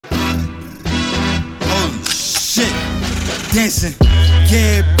shit, dancing.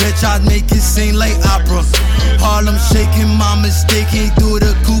 Yeah, bitch, I make it seem like opera. Harlem shaking, my mistake, ain't do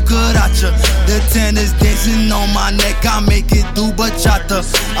the cucaracha. The tennis dancing on my neck, I make it do bachata.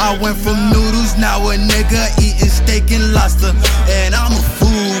 I went from noodles, now a nigga eating steak and lobster. And I'm a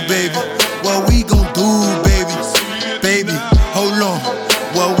fool, baby. What we gon' do, baby? Baby, hold on.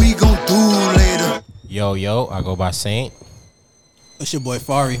 What we gon' do later? Yo, I go by Saint. It's your boy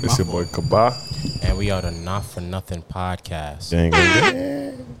Fari. It's your boy Kabah. And we are the Not For Nothing podcast. Gang.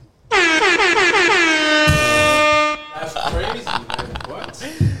 That's crazy, man.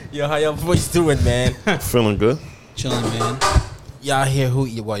 What? Yo, how y'all boys doing, man? Feeling good. Chilling, man. Y'all hear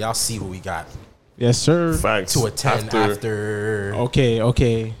y'all see who we got. Yes, sir. Facts. To attend after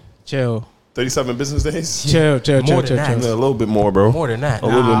Okay. Chill. 37 business days. Chill. More than that. Yeah, a little bit more, bro. More than that. A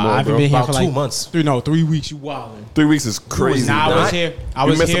little bit more, I haven't bro. been here About for 2 like months. 3 weeks. You wildin'. 3 weeks is crazy. Nah, bro. I was here. I We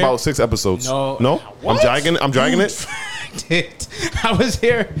was missed here. about 6 episodes. No. I'm dragging it. I was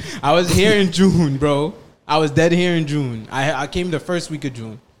here in June, bro. I was dead here in June. I came the first week of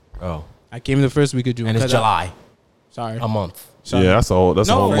June. Oh. I came the first week of June. And it's July. Sorry. A month. Sorry. Yeah, that's a whole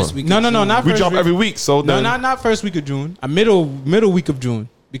No, month. first week. No, not We first drop week. every week, so No, then not first week of June. A middle week of June.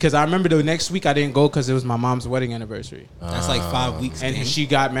 Because I remember the next week I didn't go because it was my mom's wedding anniversary. That's like 5 weeks. And gang. she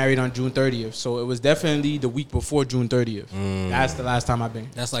got married on June 30th. So it was definitely the week before June 30th. That's the last time I've been.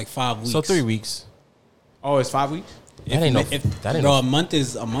 That's like 5 weeks. So 3 weeks. Oh, it's 5 weeks? That ain't Bro, no. a month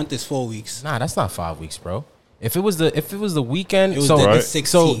is 4 weeks. Nah, that's not 5 weeks, bro. If it was the weekend, It was so the Right. 16th.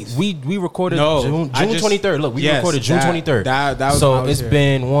 so we recorded No, June I just- 23rd. Look, we Yes, recorded June that- 23rd. that was when so I was it's here.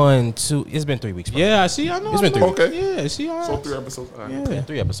 been 2. It's been 3 weeks. Bro. Yeah, I see. I know. It's been I know. 3. Okay. Yeah, see. so 3 episodes. All right. Yeah.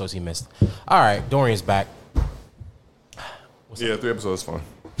 3 episodes he missed. All right, Dorian's back. Yeah, 3 episodes is fine.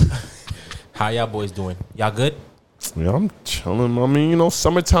 How y'all boys doing? Y'all good? Yeah, I'm chilling. I mean,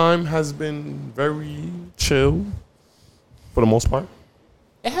 summertime has been very chill for the most part.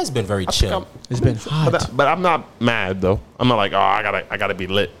 It has been very chill. It's been hot. But I'm not mad though. I'm not like, I gotta be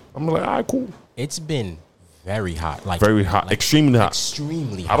lit. I'm like, all right, cool. It's been very hot. Like Very hot, like, extremely hot.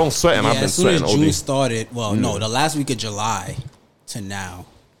 extremely I hot. don't sweat, and Yeah, I've been as soon as sweating June OD. started, no, the last week of July to now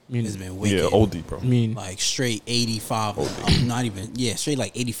has been wicked. Yeah, OD, bro. I mean, Like straight 85, not even, straight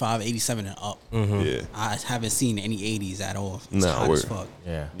like 85, 87 and up. Yeah, I haven't seen any 80s at all. It's Nah, hot word. as fuck.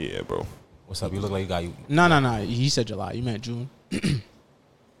 Yeah. yeah, bro. What's up? You look like you got you. no. He said July. You meant June.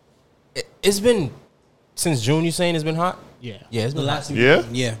 It's been since June. You saying it's been hot? Yeah. Yeah, it's The been last hot. week. Yeah?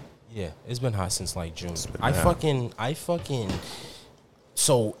 Yeah. Yeah, it's been hot since like June. been I hot. fucking.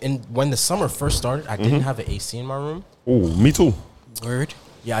 So when the summer first started, I didn't have an AC in my room. Ooh, me too. Word.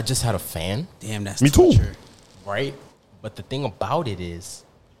 Yeah, I just had a fan, Damn, that's Me too. torture. right? But the thing about it is,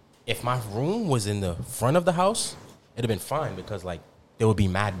 if my room was in the front of the house, it'd have been fine because like there would be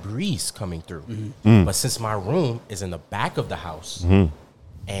mad breeze coming through. But since my room is in the back of the house,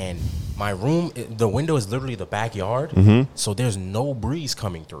 and my room, the window is literally the backyard, so there's no breeze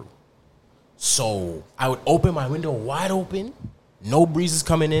coming through. So I would open my window wide open, no breeze is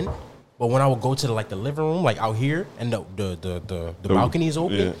coming in. But when I would go to the living room, like out here, and the balcony is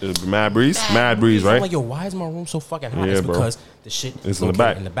open, Yeah, it'll be mad breeze, right? I'm like, yo, why is my room so fucking hot? Yeah, It's bro. because the shit It's is in the located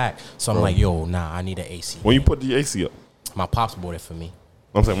back. in the back. So I'm like, yo, nah, I need an AC. When you put the AC up, My pops bought it for me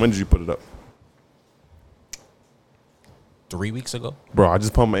I'm saying, when did you put it up, 3 weeks ago. bro? I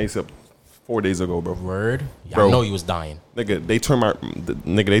just put my AC up 4 days ago, bro. Word, yeah, Bro. I know you was dying. Nigga, they turned my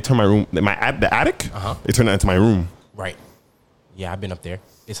room, the attic. They turned that into my room. Right? Yeah, I've been up there.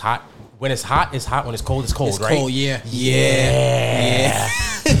 It's hot. When it's hot, it's hot. When it's cold, it's cold. It's right? cold, yeah.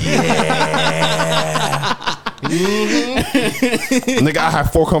 Nigga, I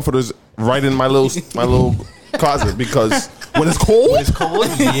have 4 comforters right in my little closet because when it's cold, It's cold.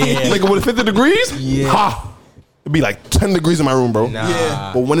 Yeah. nigga, when it's 50 degrees, ha, it'd be like 10 degrees in my room, bro. Nah.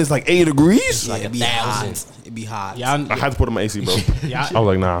 Yeah. But when it's like 80 degrees, Like It'd be 1,000. hot. It'd be hot. Yeah. I had to put in my AC, bro. Yeah. I was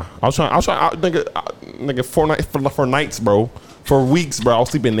like, nah. I was trying, nigga, 4 nights for nights, bro. For weeks, bro. I was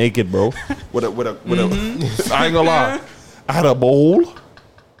sleeping naked, bro. With a. I ain't gonna lie. I had a bowl.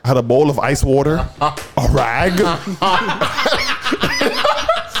 I had a bowl of ice water, a rag, and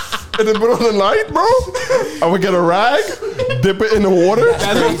then put on the night, bro. I would get a rag, dip it in the water,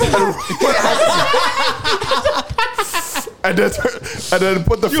 and then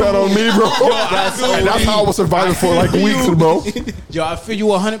put the fan on me, bro. And that's how I was surviving for like weeks, bro. Yo, I feel you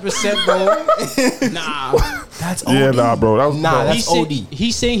 100%, bro. Nah. That's OD. Yeah, nah, bro. That was Nah, that's He's OD.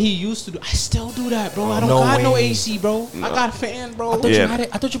 He's saying he used to do. I still do that, bro. I don't No got no way. AC, bro. I got a fan, bro. I thought Yeah. you had it.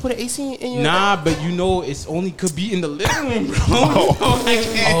 I thought you put an AC in your. Nah, but you know it's only could be in the living room, bro.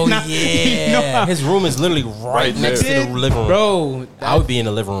 Oh yeah. His room is literally right next to the living room. bro. I would be in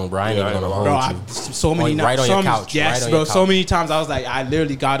the living room, bro. I ain't Yeah, even gonna I Bro, hold you. so many Right on your some- couch, Yes, right on bro. your So couch. many times I was like, I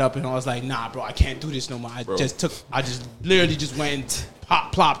literally got up and I was like, nah, bro, I can't do this no more. I just literally just went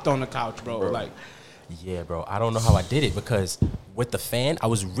and plopped on the couch, bro. Like, Yeah, bro. I don't know how I did it because with the fan, I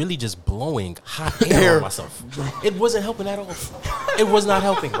was really just blowing hot air on myself. It wasn't helping at all. It was not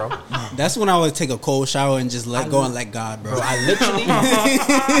helping, bro. That's when I would take a cold shower and just let go and let God, bro. Bro, I literally.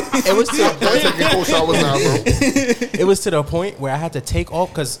 It was to taking cold showers now, bro. it was to the point where I had to take off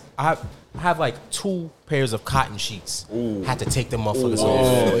because I have like 2 pairs of cotton sheets. Had to take them motherfuckers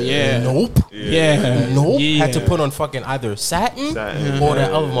off. oh yeah, Nope. yeah, Nope. yeah. Had to put on fucking either satin, Satin. or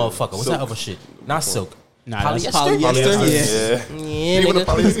that other motherfucker. What's that Silk. other shit? Not silk. Nah, that's Polyester? polyester. Yeah. Yeah, Even the nigga.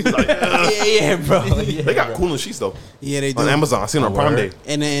 polyester, like, yeah, bro. Yeah, they got bro. cooling sheets though. Yeah, they do. On Amazon, I seen on Prime Day.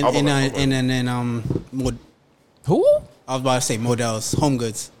 And then Who? I was about to say Models, Home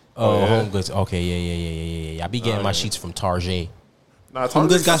Goods. Oh, Home Goods. Okay, yeah. I be getting my sheets from Target. Nah, Home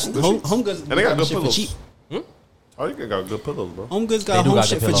Goods got some good Home, sheets. Home Goods. And they got good shit for pillows. cheap. Target got good pillows, bro. Home Goods They got do home got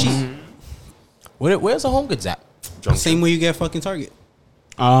shit good for pillows. cheap. Where's the Home Goods at? Junction. Same way you get fucking Target.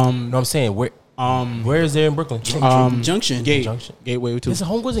 No, I'm saying where is there in Brooklyn? Junction. Gateway too. There's a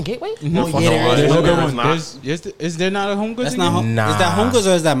Home Goods in Gateway? No, fucking yeah, there right. is. There's Home another Goods one. not. Is there not a Home Goods? That's not home. Nah. Is that Home Goods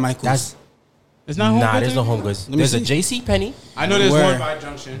or is that Michael's? That's It's not Home Goods. there's no anymore? Home Goods. me There's a see. J.C. Penney. I know there's Where? one by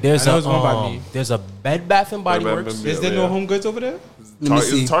Junction. There's I know there's one by me. there's a Bed Bath and Body Bed Bath Works, and- Is there no Home Goods over there? Let me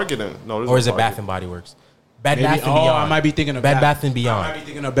see. Is Target in? No, there's or no is it Target. Bath and Body Works? Bed Maybe, Bath and Beyond. I might be thinking of Bed Bath and I Beyond. might be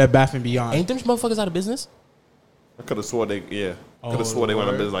thinking of Bed Bath and Beyond. Ain't them motherfuckers out of business? I could have swore they, Could have Oh, swore they went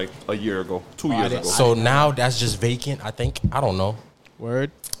out of word. business like a year ago, 2 I years didn't- ago. So now that's just vacant. I think. I don't know. Word.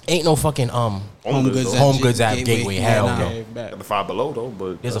 Ain't no fucking Home Goods. though. Home Goods at Gateway. Hell nah. no. Okay, bet. Got the Five Below though,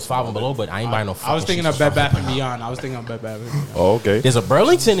 but There's a 5 and below, but I ain't buying no. I was thinking of Bed Bath and Beyond. I was thinking of Bed Bath and Beyond. Oh, okay. There's a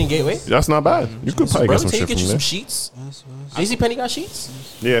Burlington in Gateway. That's not bad. You could probably get some Burlington, you shit get you from some there. sheets. JC Penney got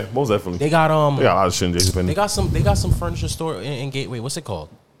sheets. Yeah, most definitely. They got They got a lot of shit in JCPenney. They got some furniture store in Gateway. What's it called?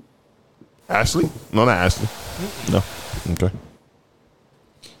 Ashley? No, not Ashley. No. Okay.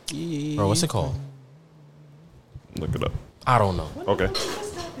 Bro, what's it called? Look it up. I don't know. Okay.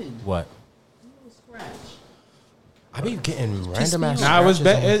 What? I be getting random ass. Nah, it was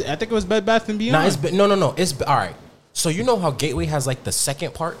scratches I think it was Bed Bath and on- Beyond. Nah, it's no. It's all right. So you know how Gateway has like the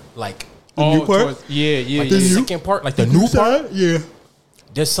second part, like new part. Yeah. like the second part, like the new part. Yeah.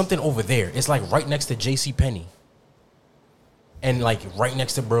 There's something over there. It's like right next to J.C. Penney, and like right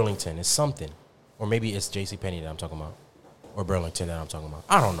next to Burlington. It's something, or maybe it's J.C. Penney that I'm talking about, or Burlington that I'm talking about.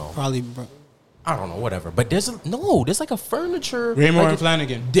 I don't know. Probably. I don't know. Whatever. But there's like a furniture. Raymore like and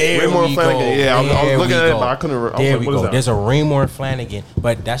Flanagan. There Raymore we and go. Flanagan. Yeah, I was There looking we at it, go. but I couldn't I was There like, we what is go. that? There's a Raymore and Flanagan,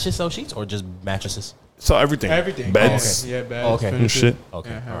 but that shit sell sheets or just mattresses. So everything. Everything. Beds. Yeah, beds. Okay. And furniture. shit.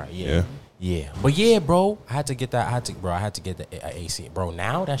 Okay. Uh-huh. All right. Yeah. Yeah. But yeah, bro, I had to get that. I had to get the AC. Bro,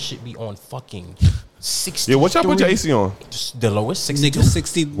 now that should be on fucking 60. Yeah, what y'all put your AC on? The lowest 62. Nigga,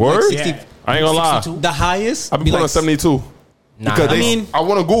 60. Word? 60. Yeah. I ain't gonna lie. 62? The highest? I've been be putting on like 72. Nah, Because I they, mean, I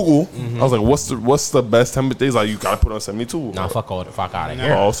want to Google. I was like, what's the best temperature? He's like, you gotta put on 72. nah, fuck all the fuck out of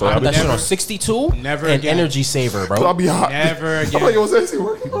here. Oh, so I I put that shit never- on 62. never and again. energy saver, I'll bro. be hot. Never I'm again. like, yo, what's AC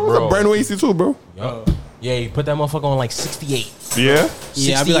working? Bro. A brand new AC too, bro. Yeah, you put that motherfucker on like 68. Yeah.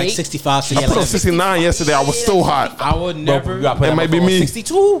 Yeah, I'd be like 68? 65. I put on 69 yesterday. I was so hot. I would never. You gotta put It that might be motherfucker on me.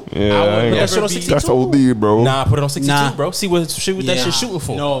 62. Yeah, I would I ain't never That shit on be- 62. That's OD, bro. Nah, put it on 62, Nah. bro. See what that Yeah. shit shooting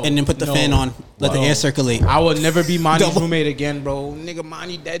for. No. And then put the fan on. Let the air circulate. I would never be Monty's Double. roommate again, bro. Nigga,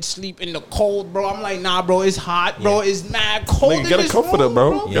 Monty dead sleep in the cold, bro. I'm like, nah, bro. It's hot, bro. Yeah. It's mad cold. Nigga, in get a this comforter, room,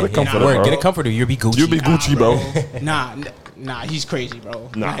 bro. Get a comforter, Word, bro. get a comforter. You'll be Gucci. You'll be Gucci, bro. Nah, he's crazy,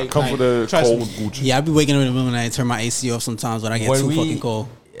 bro. Nah, Like, comforter, trust cold me. Gucci. Yeah, I'd be waking up in the middle of the night and turn my AC off sometimes when I get When too we- fucking cold.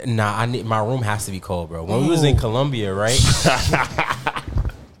 Nah, I need my room has to be cold, bro. When we was in Colombia, right?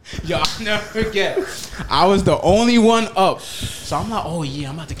 Yo, I'll never forget. I was the only one up. So I'm like, oh yeah,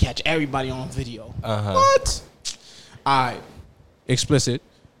 I'm about to catch everybody on video. What? Alright. Explicit.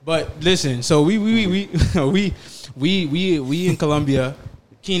 But listen, so we in Colombia,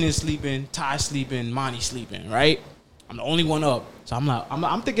 Keenan sleeping, Ty sleeping, Monty sleeping, right? I'm the only one up. So I'm like,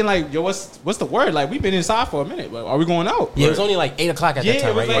 I'm thinking like, yo, what's the word? Like, we've been inside for a minute, but are we going out? Yeah, it was only like 8 o'clock at Yeah, that it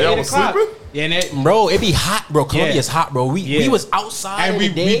time, was right? like y'all 8 was o'clock. sleeping? Yeah, and it, Bro, it be hot, bro. Colombia's Yeah. hot, bro. We Yeah. was outside And in we-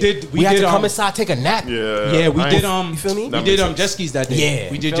 the day. we did- we had did, to come inside, take a nap. yeah, we I did ain't- You feel me? we That did makes sense. jet skis that day.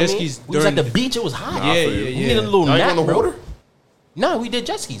 Yeah, we did feel jet me? skis. We was at the during- beach. It was hot. Yeah, I feel yeah, you. We needed a yeah. little Y'all ain't nap, on the bro. water? No, we did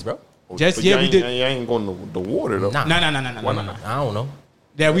jet skis, bro. Just But yeah, you we ain't- did. You ain't going to the water though. Nah. No. I don't know.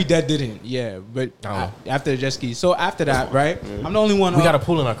 Yeah, we that didn't. Yeah, but after the jet ski. So after that, right? I'm the only one. We got a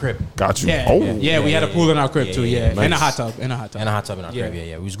pool in our crib. Got you. Yeah, Oh, yeah, we had a pool in our crib too. Yeah, Nice. and a hot tub. And a hot tub in our Yeah. crib.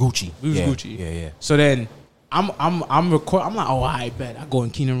 Yeah. We was Gucci. We was Yeah, Gucci. Yeah. So then I'm record. I'm like, oh, I bet I go in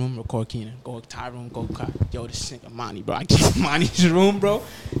Keenan room, record Keenan. Go to Ty room, go. Yo, this nigga Monty, bro. I get Monty's room, bro.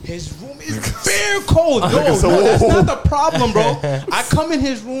 His room is very cold. No, that's not the problem, bro. I come in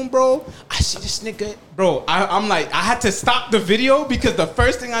his room, bro. I see this nigga, bro. I'm like, I had to stop the video because the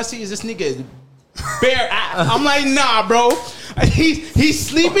first thing I see is this nigga is bare ass. I'm like, nah, bro. He's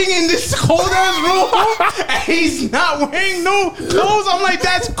sleeping in this cold ass room and he's not wearing no clothes. I'm like,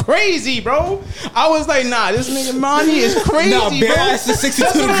 that's crazy, bro. I was like, nah, this nigga Monty is crazy, Nah, bare bro. ass is 62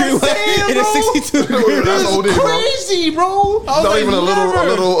 That's what I'm degree weather. saying, It is bro. 62 degree That's weather. OD, bro. Crazy, bro. I was Not like, even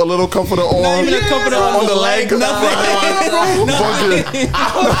never. a little comforter on. Not even a comforter on the leg, nothing. Fucking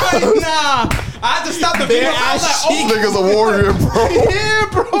I was like, nah. I had to stop the video. I was like, this nigga's a warrior, bro. yeah,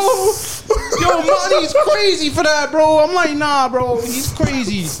 bro. Yo, Monty's crazy for that, bro. I'm like, nah, bro. He's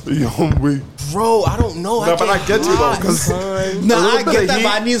crazy. Yo, we. Bro, I don't know. No, but I get you though, because Nah, A little I bit get of that, heat.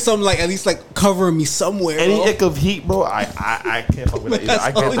 but I need something like at least like covering me somewhere. any bro. ick of heat, bro, I can't fuck with that either.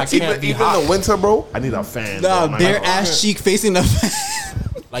 I can't. That's Even, OD. even in the winter, bro, I need a fan. Nah, bro. bare Like, ass cheek facing the.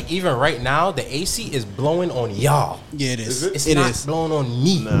 Like even right now, the AC is blowing on y'all. Yeah, it is. It's It not is. blowing on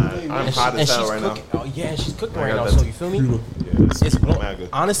me. Nah, I'm hot as hell right now. cooking. Oh yeah, and she's cooking I right got now. that So you feel me? Yeah, It's blowing. mad good.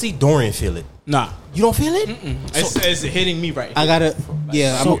 Honestly, Dorian feel it. Nah. You don't feel it? It's hitting me right. I gotta.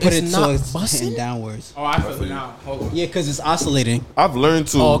 Yeah, I'm So gonna put it's it so not it's busting? hitting downwards. Oh, I feel it now. Hold on. Yeah, because it's oscillating. I've learned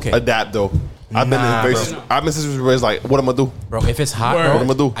to Oh, okay. adapt though. I've been Nah, in bro. very. I've been situations where it's like, what am I do? Bro, if it's hot, Word. bro, What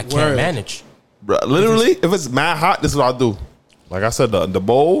I'ma do? I can't Word. manage. Bro, literally, if it's mad hot, this is what I do. Like I said, the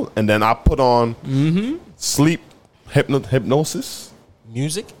bowl, and then I put on sleep hypnosis.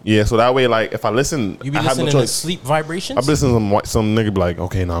 Music? Yeah, so that way, like, if I listen, You be I have no listening to choice. sleep vibrations? I'm listening to some nigga be like,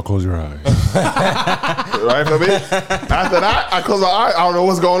 okay, now close your eyes. Right for me? After that, I close my eyes. I don't know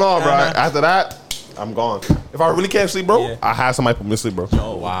what's going on, bro. After that, I'm gone. If I really can't sleep, bro, Yeah. I have somebody put me to sleep, bro.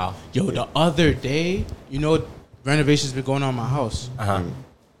 Oh wow. Yo, the other day, you know, renovations been going on in my house.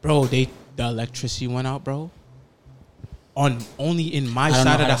 Bro, the electricity went out, bro. Only in my I don't know side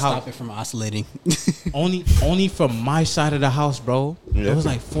how of the to house. stop it from oscillating. Only from my side of the house, bro. Yeah. It was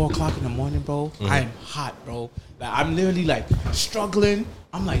like 4 o'clock in the morning, bro. I am hot, bro. Like I'm literally like struggling.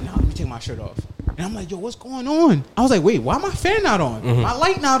 I'm like, nah, let me take my shirt off. And I'm like, yo, what's going on? I was like, wait, why my fan not on? My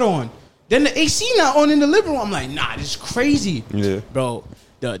light not on. Then the AC not on in the living room. I'm like, nah, this is crazy. Yeah. Bro,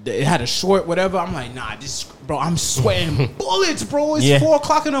 it had a short, whatever. I'm like, nah, bro, I'm sweating bullets, bro. It's Yeah. 4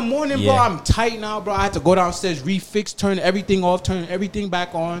 o'clock in the morning, bro. Yeah. I'm tight now, bro. I had to go downstairs, refix, turn everything off, turn everything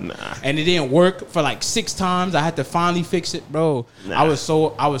back on. And it didn't work for like 6 times. I had to finally fix it, bro. I was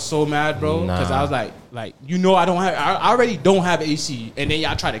so mad, bro. Because Nah. I was like, you know, I already don't have AC. And then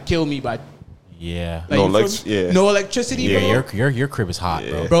y'all try to kill me by Yeah. like, No you feel elec- me? yeah. No electricity, Yeah, bro. your crib is hot,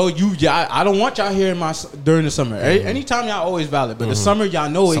 bro. Bro, I don't want y'all here during the summer. Anytime y'all always valid, but the summer y'all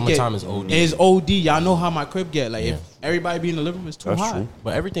know Summertime is OD. It's OD. Y'all know how my crib get. Like Yeah. if everybody be in the living room, it's too That's hot. true.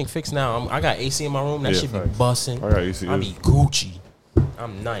 But everything fixed now. I got AC in my room. That Yeah, shit be facts. busting. I got AC, I yeah. be Gucci.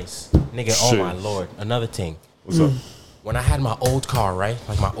 I'm nice. Nigga, oh Shit. my lord. Another thing. What's up? When I had my old car, right?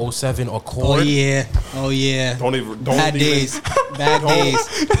 Like my 07 Oh Accord. yeah. Oh yeah. Don't even. Bad days. Bad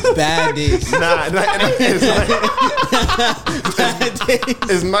days. Bad days. Nah,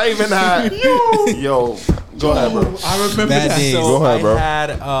 it's not even that. Yo, go ahead, bro. I remember Bad that. days. So Go ahead, bro. I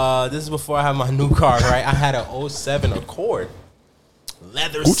had this is before I had my new car, right? I had a 07 Accord.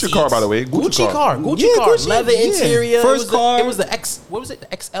 Leather Gucci seats. car, by the way. Gucci car. Gucci Yeah, car. Gucci, Leather yeah. interior. First car. It was the X. What was it? The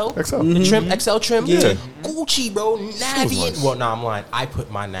XL. XL. The trim. XL trim. Yeah. Gucci, bro. Navi. nice. Well, nah, I'm lying. I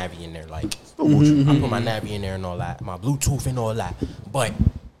put my Navi in there, like. Gucci. I put my Navi in there and all that, my Bluetooth and all that. But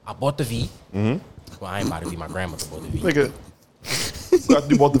I bought the V. Well, I ain't about to be my grandmother bought the V. Nigga, got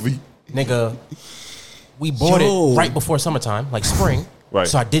to bought the V. Nigga, we bought Yo. it right before summertime, like spring. Right.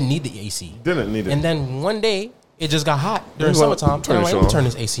 So I didn't need the AC. Didn't need it. And then one day, it just got hot during You like, summertime. turn And I'm this like, let me on. turn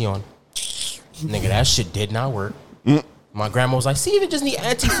this AC on. Nigga, that shit did not work. My grandma was like, see if it just need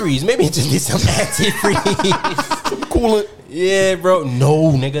antifreeze. Maybe it just needs some antifreeze. Coolant. Yeah, bro.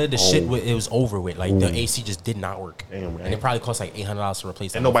 No, nigga. The shit, it was over with. Like, the AC just did not work. Damn, man. And it probably cost like $800 to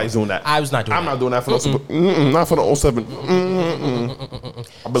replace that. And nobody's doing that. I was not doing I'm that. not doing that for the not for the 07.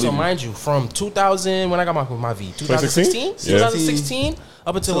 I believe So you. mind you, from 2000 when I got my V, 2016, 2016? Yeah. 2016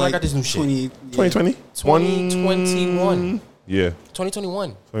 up until when I got this new shit. 2020. 2021. Yeah.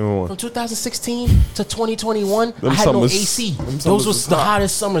 2021. 21. From 2016 to 2021, Them I had no summers- AC. them Those summers was is the hot.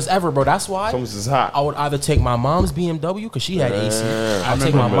 hottest summers ever, bro. That's why Summers is hot. I would either take my mom's BMW because she had AC. I'd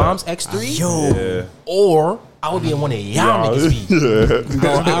take my remember mom's X3, Yeah. or I would be in one of y'all niggas' feet.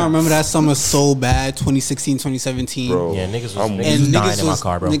 Bro, I remember that summer so bad, 2016, 2017. Bro. Yeah, niggas was, I'm- niggas And was dying niggas in my was,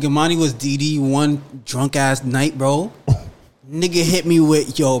 car, bro. nigga, Monty was DD one drunk ass night, bro. Nigga hit me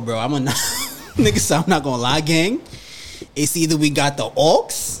with, yo, bro, I'm a nigga said, I'm not gonna lie, gang. It's either we got the aux,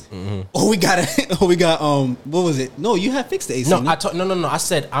 or we got what was it? No, you had fixed the AC. No, no. I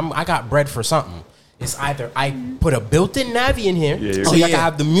said I got bread for something. It's either I put a built-in Navi in here, Yeah, so yeah. I can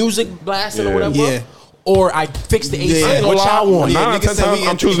have the music blasting Yeah. or whatever, Yeah. or I fix the AC. Yeah. What y'all want? Yeah, 9 out of nigga 10 said we times, I'm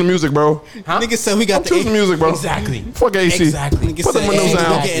got- choosing music, bro. Huh? Nigga said we got I'm the choosing music, bro. Exactly. Fuck AC. Exactly. Nigga Put the said, windows hey, down.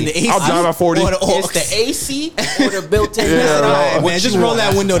 go get in the AC. I'll drive at 40. Or the aux. It's the AC or the built-in. Yeah, Navi. bro. All right, What man, just you roll want?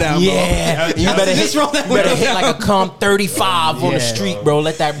 that window down, bro. Yeah, you better Just hit, roll that you better window hit down. like a calm 35 on the Yeah. street, bro.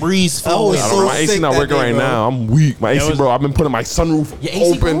 Let that breeze flow. Oh, in. it's I don't know. My so AC sick not that working day, right bro. now. I'm weak. My AC, was- bro. I've been putting my sunroof Your AC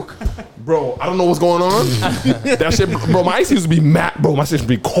open. broke? Bro, I don't know what's going on. That shit, bro. My AC used to be matte, bro. My shit used to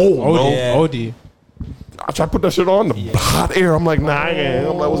be cold, bro. Yeah. OD. I tried to put that shit on the hot air. I'm like, nah, I can't.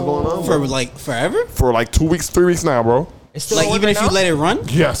 I'm like, what's going on? For bro? like forever? For like 2 weeks, 3 weeks now, bro. It's still Like even if you let it run?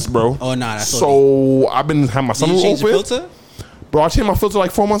 Yes, bro. Oh nah, that's so. I've been having my Did you sunroof change the open, filter? bro. I changed my filter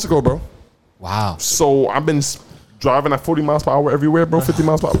like 4 months ago, bro. Wow. So I've been driving at 40 miles per hour everywhere, bro. 50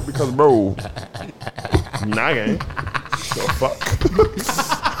 miles per hour because, bro. Nah, I ain't. The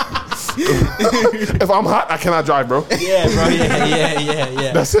fuck. If I'm hot, I cannot drive, bro. Yeah, bro.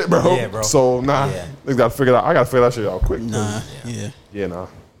 Yeah. That's it, bro. Yeah, bro. So nah, Yeah. niggas gotta figure it out. I gotta figure that shit out quick. Nah, yeah. Yeah, nah.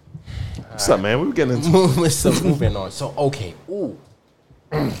 What's up, man? We were getting into Moving on. So okay. Ooh.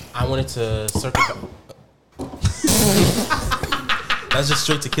 I wanted to circle. That's just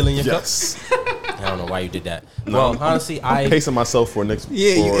straight to killing your yes. cup. I don't know why you did that. Well, honestly, I'm pacing myself for next.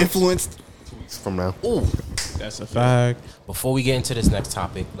 Yeah, you for influenced. 2 weeks from now. Ooh. That's a fact. Before we get into this next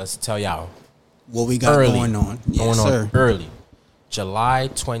topic, let's tell y'all What we got early. going on. Yes, Going sir. on early. July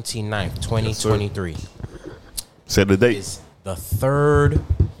 29th, 2023 Say the date. is the third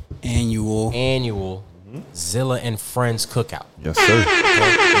Annual. annual Zilla and Friends Cookout. Yes, sir.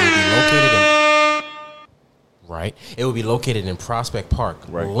 It will be located in Prospect Park,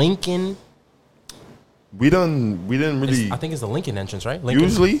 Right. Lincoln. We didn't really I think it's the Lincoln entrance, right? Lincoln.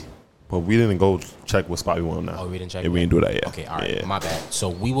 usually, but we didn't go check what spot we want now. Oh, we didn't check. Yeah, it we yet? didn't do that yet. Okay, all right, Yeah. my bad. So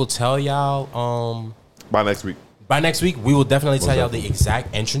we will tell y'all. By next week. By next week, we will definitely tell y'all definitely. the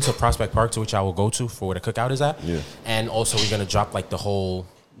exact entrance of Prospect Park to which I will go to for where the cookout is at. Yeah. And also, we're gonna drop like the whole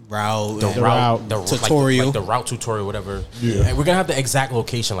Route. the and- route, the tutorial. like the route tutorial, whatever. Yeah. And we're gonna have the exact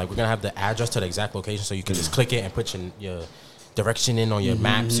location. Like we're gonna have the address to the exact location, so you can just click it and put your direction in on your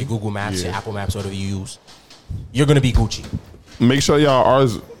maps, your Google Maps, your Yeah. Apple Maps, whatever you use. You're gonna be Gucci. Make sure y'all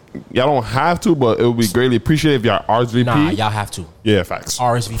don't have to, but it would be greatly appreciated if y'all RSVP. Nah, y'all have to. Yeah, facts.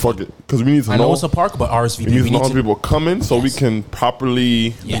 RSVP. Fuck it, because we need to I know it's a park, but RSVP. We need We to know need how to. people coming so we can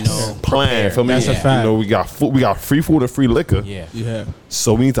properly Yes. plan. Prepare. For me, That's a fact. You know, we got food, we got free food and free liquor. Yeah. Yeah.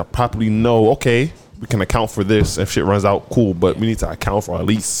 So we need to properly know. Okay, we can account for this. If shit runs out, cool. But we need to account for at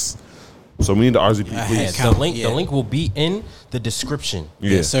least. So we need the RSVP, Yeah, please. Yeah, Count, the yeah. link will be in the description.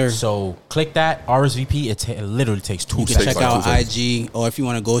 Yeah. Yes, sir. So click that RSVP. It literally takes 2 You can seconds. check like out 2 seconds. IG, or if you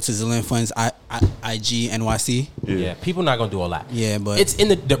want to go to Zillion Funds, IG NYC. Yeah, people not gonna do all that. Yeah, but it's in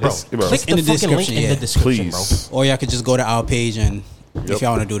the bro. It's- bro. Click In the the fucking link description, in yeah. the description, Please. or y'all could just go to our page and Yep. if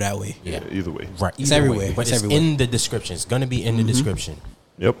y'all want to do that way. bro. Yeah, Either way. right. It's either way. everywhere. But It's it's everywhere. in the description. It's gonna be in the description.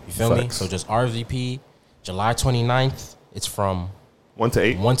 Yep. You feel me? Facts. So just RSVP, July 29th. It's from 1 to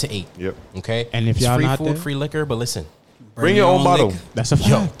 8. 1 to 8. Yep. Okay. And if it's y'all free not food, there? free liquor. But listen, Bring your own bottle. liquor. That's a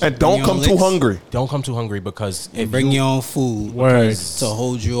fact. And don't your come own too licks. hungry. don't come too hungry because if And bring you, your own food Words. to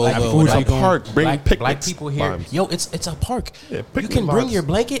hold you Like over. food whatever at going- park. Bring black picnics. people here. vibes. Yo, it's a park. Yeah, you picnic can bring vibes. your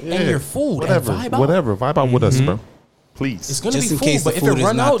blanket and Yeah. your food Whatever. and vibe out. Whatever. Vibe out with us, bro. Please. It's gonna Just be in full, case but the if it food is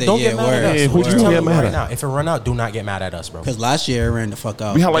run not out, there. don't Yeah, get mad at word. us. Yeah, who We're you just gonna telling get you mad right at? now. If it run out, do not get mad at us, bro. Because last year it ran the fuck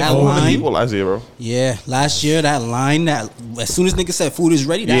out. We had like That 400 line- people last year, bro. Yeah, last year that line, that as soon as niggas said food is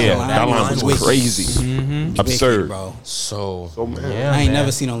ready, that Yeah, line, that line was wicked. crazy. Wicked, Absurd. bro. So, man. yeah, I ain't man.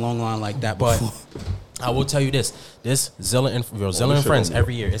 never seen a long line like that But before. I will tell you this: Zilla and this Friends shit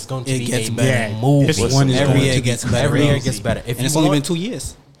every year, it's going to It be gets a better. movie. This one is Every going year to it gets better. Every bro. year it gets better. If And you it's only want- been 2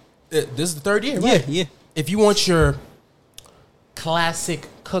 years. This is the third year, Yeah, right? yeah. If you want your classic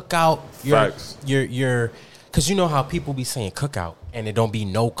cookout, Facts. your, because you know how people be saying cookout and it don't be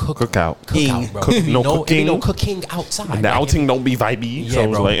no Cookout. cookout, bro. Cook- It be no it be cooking. no cooking outside. And the Like, outing don't be vibey. Yeah, so it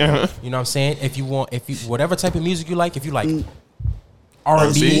was bro. like, You know what I'm saying? If you whatever type of music you like, if you like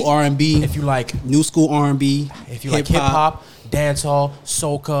R&B, R&B, if you like, new school R&B, if you like hip hop, dancehall,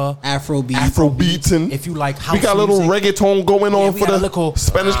 soca, Afrobeat, Afrobeats, and if you like house we got a little music, reggaeton going on we for got a the little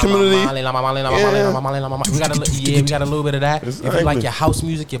Spanish community. We got a little bit of that. If you like your house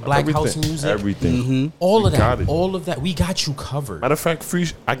music, your black house music, everything, all of got that, it. all of that, we got you covered. Matter of fact, free.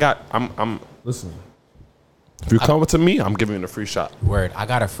 I'm. Listen. If you come to me, I'm giving you a free shot. Word, I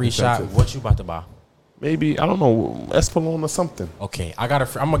got a free shot. What you about to buy? Maybe I don't know, Espolon or something. Okay, I'm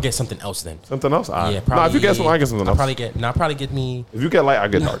gonna get something else then. Something else. Yeah, Nah, probably. if you get something, I get something else. I'll probably get me. If you get light, I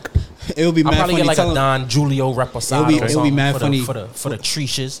get dark. It'll be I'll mad probably funny. get like Tell a him- Don Julio Reposado. It'll be or something mad for funny. the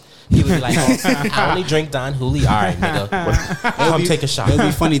treaches. He would be like, oh, I only drink Don Julio. All right, nigga, come take a shot. It'll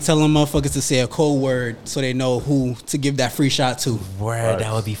be funny telling motherfuckers to say a code word so they know who to give that free shot to. Word,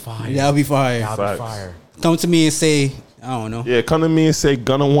 that would be fire. That'll be fire. That would be Facts. fire. Come to me and say, I don't know. Yeah, come to me and say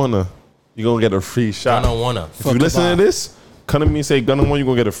gonna wanna. You're gonna get a free shot. I don't wanna. If you listen to this, come to me and say gonna wanna. You're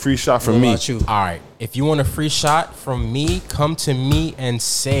gonna get a free shot from What me. about you? All right, if you want a free shot from me, come to me and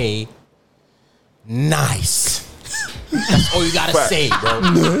say, nice. That's all you gotta say, bro.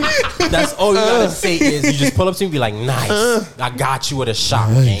 That's all you gotta say is you just pull up to me and be like, nice. I got you with a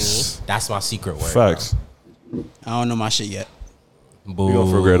shot, Nice. gang. That's my secret word. Facts. I don't know my shit yet. Boo. We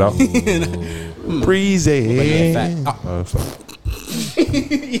gonna figure it out. Breezy. Yeah, in fact,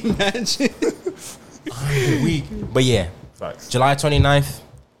 Imagine. but yeah, Facts. July 29th.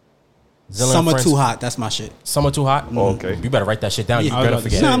 Zilla and Summer Friends. too hot. That's my shit. Summer too hot. Oh, okay. You better write that shit down. Yeah. You I was better about to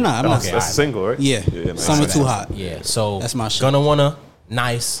forget. say. No, I'm not. I'm not. Okay, That's alright. single, right? Yeah. nice. Summer too hot. Yeah, so That's my shit. Gonna wanna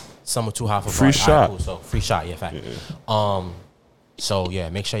nice. Summer too hot for Free party. shot. Alright, cool. So free shot. Yeah, fact. So yeah,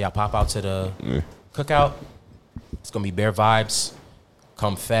 make sure y'all pop out to the cookout. It's gonna be bare vibes.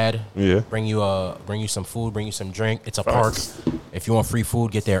 Come fed. Yeah. Bring you some food. Bring you some drink. It's a Facts. park. If you want free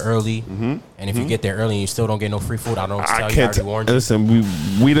food, get there early. And if you get there early and you still don't get no free food, I don't tell I you. I can't. already warned you. Listen,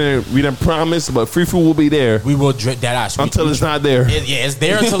 we didn't promise, but free food will be there We will drink that ass until it's not there. Yeah, it's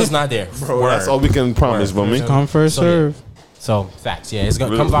there until it's not there. Bro, that's all we can promise, Word. for me. Come first So, yeah. serve. So facts, yeah, it's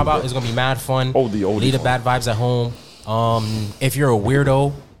gonna come vibe out. It's gonna be mad fun. Oldie Leave the fun. bad vibes at home. If you're a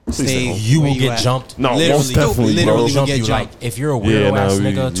weirdo, Stay you where will get at. jumped. No, Literally. most definitely, Literally bro. will Jump get you like jumped. if you're a weirdo ass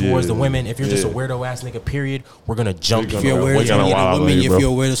nigga towards the yeah, women. If you're just a yeah. weirdo ass nigga, period, we're gonna jump We're you. If you're a We're weirdo, gonna to any of the wild women. on you, If bro.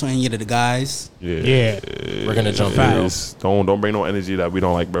 you're a weirdo, to any of the guys. Yeah. We're gonna jump It out. is. Don't bring no energy that we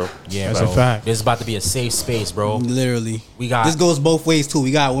don't like, bro. Yeah, That's bro. a fact. This is about to be a safe space, bro. Literally. We got- This goes both ways too.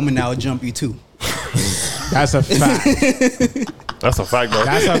 We got women that will jump you too. That's a fact. That's a fact, bro.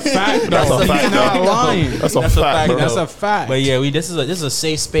 That's a fact. That's a though. fact, He's not though. lying. That's a That's a fact, fact, bro. That's a fact. But yeah, this is a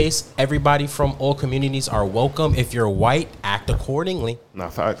safe space. Everybody from all communities are welcome. If you're white, act accordingly. Nah,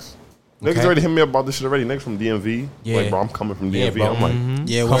 facts. Okay. Niggas already hit me up about this shit already. Niggas from DMV. Yeah. Like, bro, I'm coming from Yeah, DMV. bro. I'm like,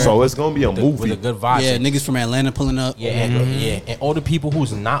 Yeah, Come word. so it's gonna be a With movie. a good vibe. Yeah, niggas from Atlanta pulling up. Yeah, and all the people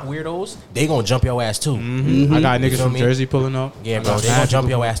who's not weirdos, they gonna jump your ass too. I got niggas feel from me? Jersey pulling up. Yeah, I bro, got they gonna mad jump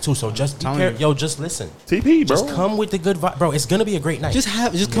people your ass too. So just be Telling careful. you. Yo, just listen. TP, bro. Just come with the good vibe, bro. It's gonna be a great night. Just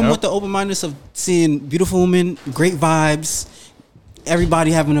come with the open mindedness of seeing beautiful women, great vibes, everybody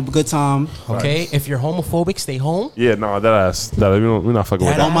having a good time. okay. If you're homophobic, stay home. Yeah, nah, we're not fucking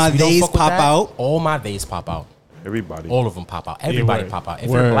with All that. my we don't days fuck with pop that. out. All my days pop out. Everybody. All of them pop out. Everybody word. pop out. If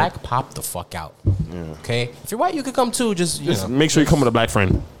Word. you're black, pop the fuck out. Okay. If you're white, you could come too. Just Just make sure you come with a black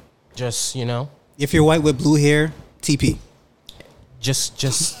friend. just you know, If you're white with blue hair, TP.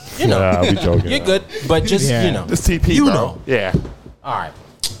 just you know, Nah, we joking. you're good. But just Yeah. you know, Just TP, you bro. know. Yeah. All right.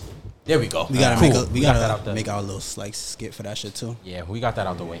 There we go. We gotta Cool. make we got that gotta out the- make our little like skit for that shit too. Yeah, we got that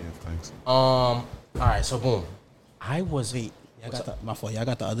out the way. Thanks. All right, so boom. I was Y'all got the, my fault. Y'all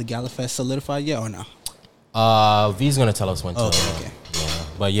got the other Galafest solidified yet or no? V's gonna tell us when to. Okay. Yeah.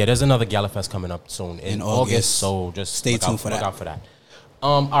 But yeah, there's another Galafest coming up soon in August, August. so just Stay look tuned out, for look that. out for that.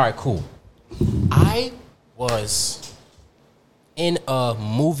 All right, cool. I was in a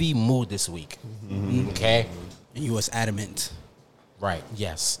movie mood this week. Okay. And you was adamant. Right.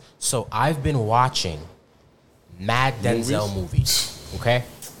 Yes. So I've been watching mad Denzel movies. Okay.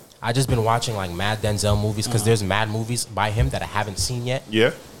 I just been watching like mad Denzel movies because there's mad movies by him that I haven't seen yet.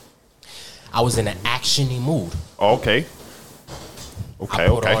 Yeah. I was in an actiony mood. Oh, okay. I Okay,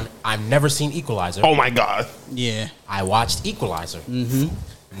 put okay. on. I've never seen Equalizer. Oh my God. Yeah. I watched Equalizer.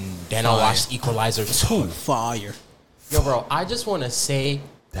 Then I watched Equalizer 2. Fire. Yo, bro, I just want to say,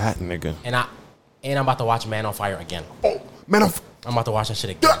 That nigga. and I'm about to watch Man on Fire again. Oh man, I'm about to watch that shit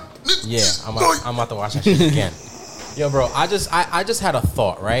again. Yeah, I'm about to watch that shit again. Yo, bro, I just had a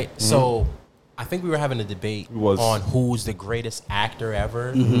thought, right? So I think we were having a debate on who's the greatest actor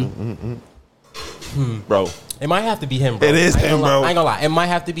ever. bro. It might have to be him, bro. It is I ain't him, gonna lie. bro. I ain't gonna lie. It might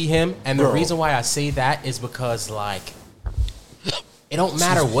have to be him. And the Bro. reason why I say that is because, like, It don't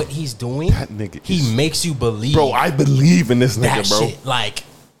matter what he's doing. That nigga he is- makes you believe. Bro, I believe in this that nigga, bro. shit. Like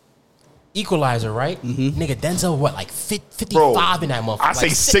Equalizer, right? Nigga, Denzel, what, like 55 Bro, in that motherfucker? I say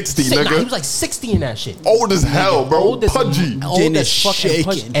Like 60, nah, nigga. he was like 60 in that shit. Old as hell, bro. Old as- Pudgy. Old Then as it's fucking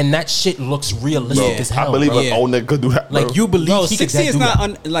pudgy. shaking. And that shit looks realistic as hell. I believe bro. an old nigga could do that, bro. Like you believe Bro, he could 60 is do not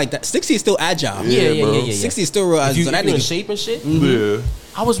that. like that. 60 is still agile. Yeah, bro. 60 is still real If agile. you, So that if you in nigga, shape and shit. Yeah.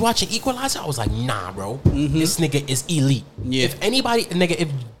 I was watching Equalizer. I was like, nah, bro. This nigga is elite. Yeah. If anybody, nigga, if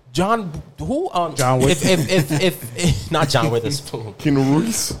John, who, John Wick. if not John Witherspoon. Keanu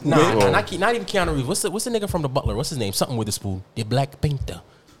Reeves. Nah, Oh. not even Keanu Reeves. What's the nigga from The Butler? What's his name? Something with a spoon. The Black Panther.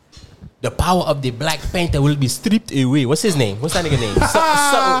 The power of the Black Panther will be stripped away. What's his name? What's that nigga name?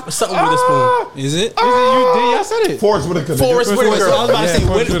 Something with a spoon. is it? You did. I said it. Forrest Whitaker. Forrest I Whitaker. was about to say,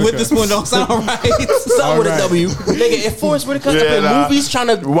 Forrest with Whitaker. this one don't sound right. Something with a Alright. W. Nigga, if Forrest Whitaker up Yeah, in nah. movies trying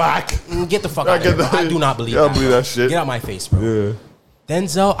to Whack. get the fuck I out of here, get bro. that. I do not believe Yeah, I that. believe bro. that shit. Get out my face, bro. Yeah.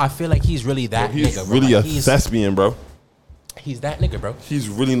 Denzel, I feel like he's really that He's nigga, bro. really Like, a thespian, bro. he's that nigga, bro. He's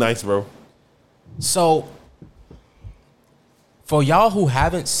really nice, bro. So, for y'all who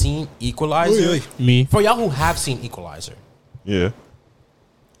haven't seen Equalizer, Me. for y'all who have seen Equalizer, Yeah.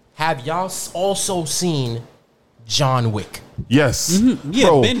 have y'all also seen John Wick? Yes. Yeah,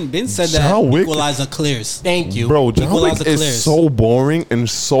 Bro, Ben said that John Wick- Equalizer clears. Thank you, Bro, John Wick Equalizer is clears. so boring and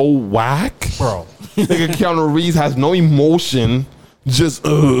so whack. bro. Nigga, Keanu Reeves has no emotion. Just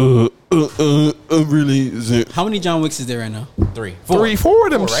really is it. How many John Wicks is there right now? 3, 4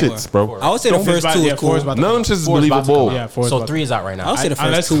 of them right? shits, bro. Four. I would say the Four first is about- two yeah, is four cool. is about to None of them shits is Four is about to believable. come. Yeah, 4 is So about to 3 is out right now. I would say the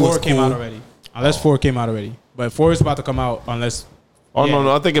Unless first two 4 was came out cool. already. Unless 4 came out already. But 4 is about to come out unless. Oh yeah.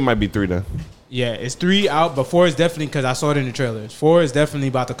 no, I think it might be 3 then. Yeah, it's 3 out, but 4 is definitely because I saw it in the trailers. 4 is definitely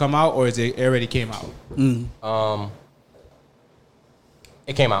about to come out, or is it already came out?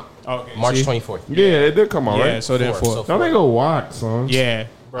 It came out Okay, March see? 24th. Yeah, it did come out, Yeah, right? so then 4. So- That nigga whack, son. Yeah,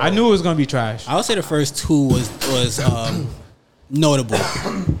 I knew it was gonna be trash. I would say the first two was notable.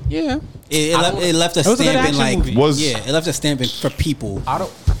 Yeah, It left a was a good stamp in action like movie. yeah, it left a stamp in for people I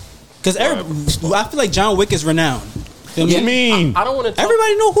don't. because I feel like John Wick is renowned. Feel What me? you mean? I don't want to.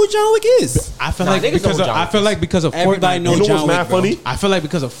 Everybody know who John Wick is. I feel Nah, like niggas because know of, John I Wick feel is. like because of Everybody Fortnite. know You know John what's Wick, mad bro. funny? I feel like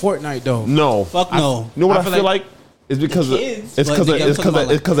because of Fortnite though. No. Fuck no. You know what I feel feel like? It's because of kids, it's but because they of gotta it's talk because about,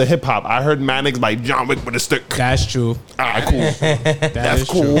 of, it's because of hip hop. I heard Mannix like John Wick with a stick. That's true. All right, cool. That That's is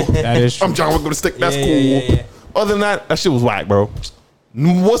cool. True. That is true. I'm John Wick with a stick. That's Yeah, cool. yeah. Other than that shit was whack, bro.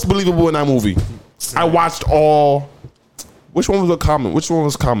 What's believable in that movie? I watched all. Which one was a comment? Which one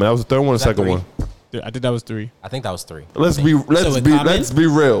was comment? That was the third one or the that second 3? one. I think that was 3. I think that was 3. Let's be with Common? let's be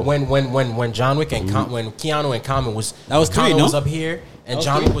real. When John Wick and when Keanu and Common was That was 3, Keanu no? was up here and was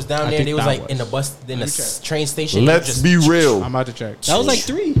John 3? Wick was down I there. think They was that like was. in the bus in the Let me check. train station. Let's Just- be real. I'm about to check. That was like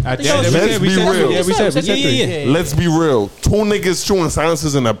 3. I think Yeah, that was Let's be real. Yeah, we said yeah, 3. yeah. Let's be real. 2 niggas chewing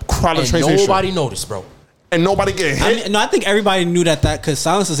silences in a crowded and train station, nobody noticed, bro. and nobody getting hit. I think everybody knew that because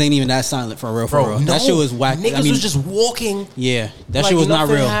silencers ain't even that silent for real. Bro, no, That shit was whack. Niggas I mean, was just walking. yeah, that like shit was not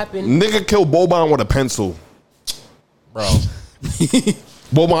nothing real. happened. Nigga killed Boban with a pencil. Bro.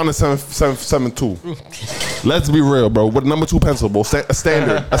 Boban is 7.2. Let's be real, bro. With number 2 pencil, bro.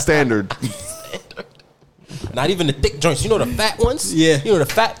 A standard. Not even the thick joints. You know the fat ones? Yeah. You know the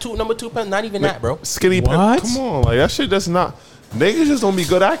fat number 2 pen? Not even that, bro. Skinny What? pen. Come on, like that shit. That's not. Niggas just don't be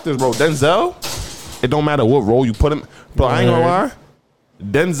good actors, bro. Denzel. It don't matter what role you put him. Bro, I ain't gonna lie.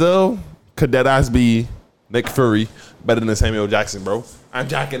 Denzel could dead ass be Nick Fury better than Samuel Jackson, bro. I'm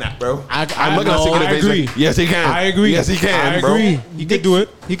jacking that, bro. I Secret Invasion. agree. Yes, he can. I agree. Yes, he can, I bro. agree. He could do it.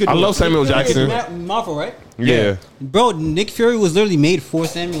 He could. I do love it. Samuel Jackson. Marvel, right? Yeah, Bro, Nick Fury was literally made for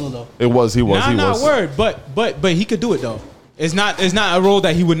Samuel though. it was. He was. Nah, he nah, was. word. But he could do it though. It's not a role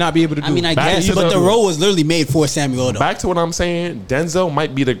that he would not be able to do. I mean, I Back guess, to but the- the role was literally made for Samuel though. Back to what I'm saying. Denzel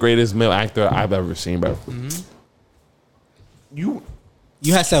might be the greatest male actor I've ever seen, bro. You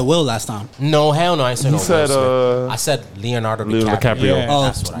You had said Will last time. No, hell no. I said You no. said, Will Smith. I said Leonardo Leonardo DiCaprio. DiCaprio. Yeah. Oh,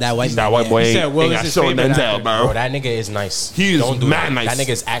 That's what I that said. white that white boy He ain't, said Will ain't is got his show favorite Denzel, actor. bro. Bro, that nigga is nice. He is Don't do mad that. nice. That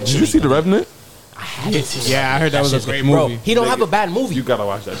nigga is actually. Did you see The Revenant? Yeah, I heard that was a shit's great good. movie. Bro, he don't have a bad movie. You gotta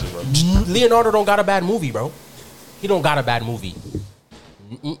watch that shit, bro. Leonardo don't got a bad movie, bro. He don't got a bad movie.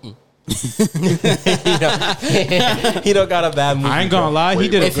 he don't got a bad movie. I ain't gonna bro. lie, he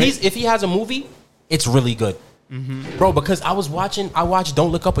Wait, did a If great. if he has a movie, it's really good, bro. Because I watched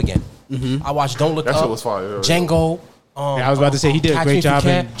Don't Look Up again. I watched Don't Look That Up. shit was fire, yeah. Django. Yeah, I was about to say he did a Catch great Me If You job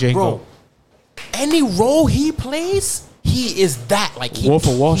in Can. Django. Bro, any role he plays, he is that. Like Wolf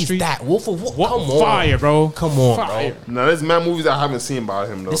of Wall he's Street? That Wolf of Wall. What Come on, fire, bro? Come on, Fire. bro. Now there's mad movies I haven't seen about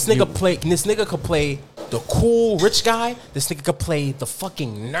him though. This nigga could play the cool rich guy. This nigga could play the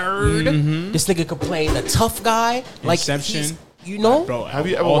fucking nerd. This nigga could play the tough guy. Like Inception. You know? Bro, Have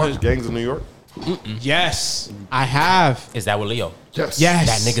you ever all watched his- Gangs of New York? Yes, I have. Is that with Leo? Yes. Yes.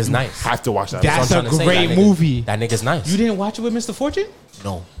 That nigga's nice. Have to watch that. That's what I'm a trying to say. great That nigga- movie. That nigga's nice. You didn't watch it with Mr. Fortune?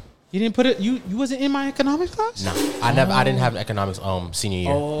 No. You didn't put it. You wasn't in my economics class. Nah. I didn't have economics senior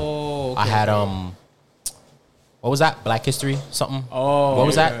year. Oh, I had what was that? Black History something? Oh, what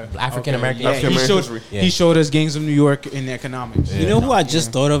was yeah. that? African American. Yeah, African he American showed, history. Yeah. he showed us Gangs of New York in economics. You know who I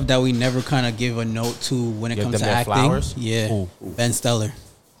just thought of that we never kind of give a note to when it Give comes them to their acting? flowers? Yeah, Who? Ben Stiller.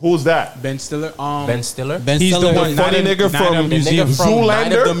 Who's that? Ben Stiller. Ben Stiller. Ben He's Stiller. the one. funny Night nigga of- Night from of The Museum. nigga from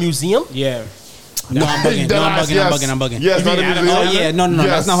Night of Zoolander? the Museum. Yeah. No, I'm bugging. No, I'm bugging. I'm bugging. I'm bugging. Yes, not mean a Adam museum. Oh yeah, no, Yes.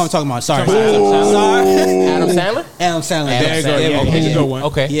 that's not what I'm talking about. Sorry, Come on, sorry. Adam Sandler. Adam Sandler. There you go. Sandler. Yeah, Okay. he's a good one.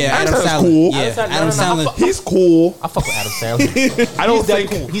 Okay. Yeah, Adam Adam Sandler's Sandler. cool. Yeah, Adam Sandler, Adam no, no, Sandler. He's cool. I fuck with Adam Sandler. I don't He's dead think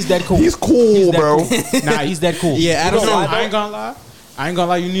cool. He's dead cool. he's cool, He's dead bro. cool. Nah, he's dead cool. Yeah, Adam You know Sandler. why, I ain't gonna lie. I ain't gonna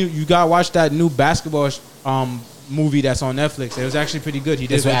lie. You gotta watch that new basketball movie that's on Netflix. It was actually pretty good. He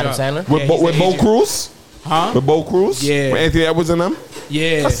did It's a with good Adam job. Sandler? With, Yeah, Bo, he's with the Bo agent. Cruz? Huh? With Bo Cruz? Yeah. With Anthony Edwards in them?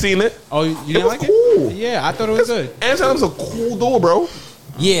 Yeah. I seen it. Oh, you It didn't was like cool. it? Yeah, I thought it was good. Anthony Edwards a cool dude, bro.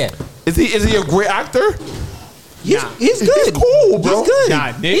 Yeah. Is he a great actor? He's good. He's cool, bro. He's good.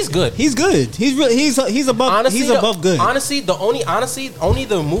 Nah, Nick. He's good. He's good. He's really he's above. Honestly, he's above good. Honestly, only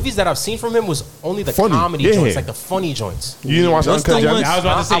the movies that I've seen from him was only the Funny, comedy yeah. joints, like the funny joints. You didn't watch What's Uncut the Gems? one- I was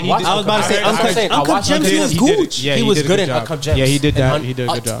about to say. I watched I was about to say I'm Uncut, saying, I Uncut watched Gems. Uncut He was Gems. good. He was good in Uncut Gems. Yeah, he did that. And He did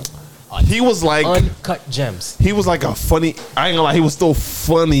a good job. He was like Uncut Gems. he was like a funny. I ain't gonna lie, he was still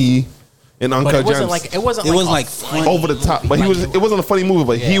funny in But Uncut it wasn't Gems. like it wasn't It like was a like funny Over the top, movie. but he Like, was. It wasn't a funny movie,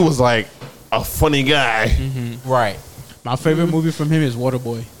 but he Yeah. was like a funny guy, right. My favorite movie from him is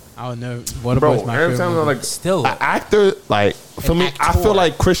Waterboy. I'll never. Waterboy bro. is my Adam favorite Sandler, movie. like Still. an actor, like for An me, I actor. feel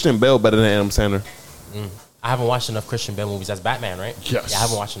like Christian Bale better than Adam Sandler. I haven't watched enough Christian Bale movies. That's Batman, right? Yes. Yeah, I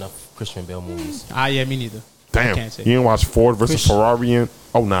haven't watched enough Christian Bale movies. Yeah, me neither. Damn, I can't say. you didn't watch Ford versus Ferrari? And,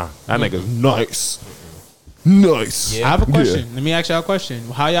 oh nah, that nigga's nice, nice. Yeah. I have a question. Let me ask y'all a question.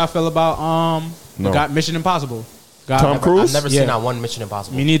 How y'all feel about No. got Mission Impossible? Got Tom Cruise? I've never Yeah. seen that one Mission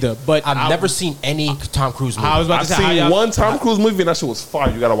Impossible. Me neither. But I've never seen any Tom Cruise movie. I was about I've to say how seen y'all, one Tom Cruise movie and that shit was fire.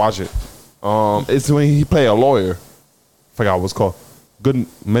 You gotta watch it. It's when he played a lawyer. Forgot what it's called.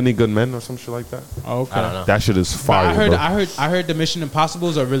 Many Good Men or some shit like that. Oh, okay. I don't know. That shit is fire. But bro. I heard the Mission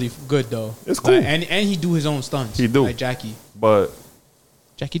Impossibles are really good though. It's cool. Like, and he do his own stunts. He do. like Jackie But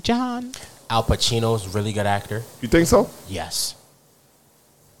Chan. Al Pacino's a really good actor. you think so? Yes,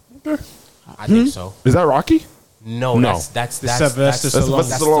 Okay. I think so. Is that Rocky? No, No. that's Sylvester that's Stallone.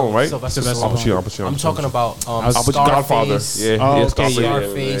 Sylvester Stallone, right? Sylvester Sylvester Stallone. Stallone. Al Pacino. I'm talking about Al Pacino, Godfather. Scarface. Yeah, Oh, yeah, okay,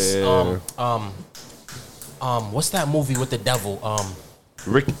 Scarface. yeah. Scarface. What's that movie with the devil?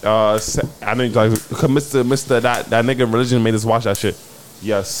 Rick, I know exactly. Mr. That nigga in religion made us watch that shit.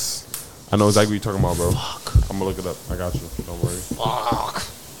 Yes, I know exactly what you're talking about, bro. Fuck. I'm gonna look it up. I got you. Don't worry. Fuck.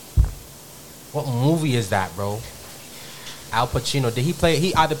 What movie is that, bro? Al Pacino. Did he play?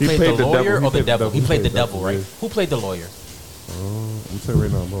 He either played played the the lawyer devil. or the devil. He played the devil, right? yeah. Who played the lawyer? I'm saying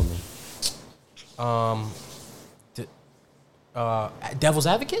right now, bro. Devil's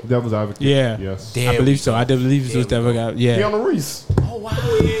Advocate. Devil's Advocate. Yeah. Yes. There I believe we so. go. I believe There so. That we got yeah. Keanu Reeves. Oh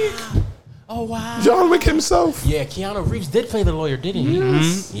wow. Oh wow. John Wick himself. Yeah, Keanu Reeves did play the lawyer, didn't he?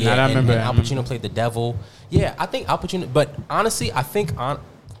 Mhm. Yeah, Now that I remember and that. Al Pacino played the devil. Yeah, I think Al Pacino. But honestly, I think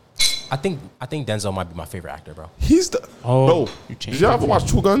Denzel might be my favorite actor, bro. He's the. Oh, no. you Did changed you it. ever watch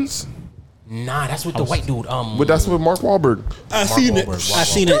Two Guns? Nah, that's with the white dude. But that's with Mark Wahlberg. I Mark seen it. Wahlberg, I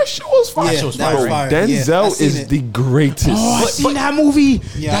seen That it. shit was fire. Yeah, shit was that was fire. fire. Yeah, I Denzel seen is it. the greatest. Oh, I seen that movie.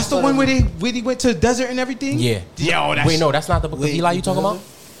 Yeah, That's I the saw one that where they went to the desert and everything. Yeah. Yo, that's Wait, no, that's not the Book of Wait, Eli you talking what?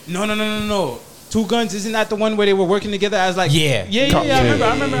 about? No. Two Guns, isn't that the one where they were working together as like Yeah. Yeah,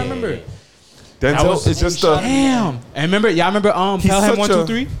 I remember. That Denzel was- is just a. Damn. And remember, y'all remember He's Pelham such 1, a- 2,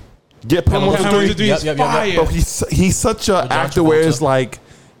 3? Yeah, Pelham 1, 2, Pelham 1, 2, 3. 3 Yep, is yep, yep, yep. fire. Bro, he's such a John actor where it's Travolta. like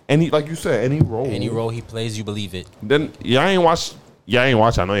any, like you said, any role. Any role he plays, you believe it. Then y'all ain't watch.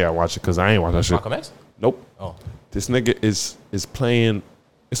 I know y'all watch it because I ain't watch that shit. Malcolm X? Nope. Oh. This nigga is playing.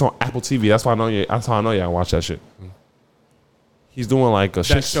 It's on Apple TV. That's why I know you. That's how I know y'all watch that shit. He's doing like a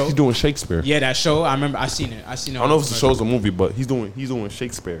show? he's doing Shakespeare. Yeah, that show. I remember. I seen it. I seen it. I don't know if it's a show or a movie, but he's doing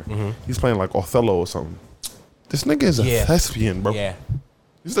Shakespeare. He's playing like Othello or something. This nigga is a Yeah. thespian, bro. Yeah.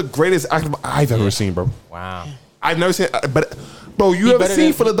 He's the greatest actor I've ever seen, bro. Wow. I've never seen, but bro, you He ever better seen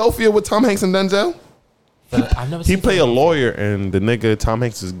than- Philadelphia with Tom Hanks and Denzel? But I've never He seen play a lawyer, and the nigga Tom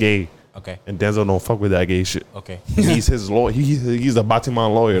Hanks is gay, Okay. and Denzel don't fuck with that gay shit. Okay. He's his lawyer. He's a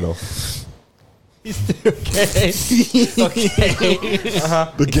Batiman lawyer though. Okay.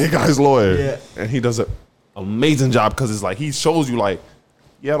 The gay guy's lawyer. Yeah. And he does an amazing job because it's like he shows you like,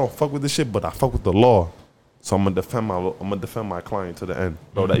 yeah, I don't fuck with this shit, but I fuck with the law. So I'm gonna defend my client to the end,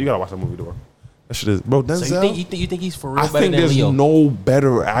 bro. That you gotta watch that movie, though. That shit is, bro. Denzel. So you think he's for real I better think than there's Leo? no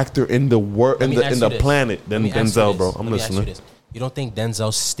better actor in the world Let in me the ask in you the this. planet than Let me ask you Denzel, this. bro. Let I'm me ask you listening. this. You don't think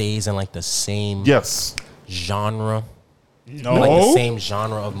Denzel stays in like the same Yes. genre? No. Like the same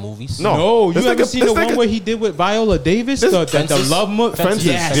genre of movies? No. No, you This ever nigga- see this the one nigga- where he did with Viola Davis? This- The Fences? love movie? Fences,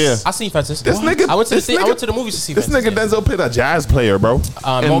 Yes. yeah. I seen Fences. This nigga- I went to this I nigga- went to the movies to see This Fences. nigga Denzel played a jazz player, bro. Mo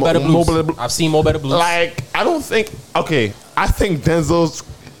And Better Blues. Mo Better I've seen Mo Better Blues. Like, I don't think. Okay, I think Denzel's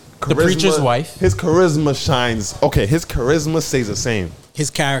The Preacher's Wife. His charisma shines. Okay, his charisma stays the same. His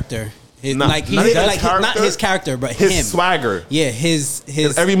character. Not Not his character, but His him. swagger. Yeah, his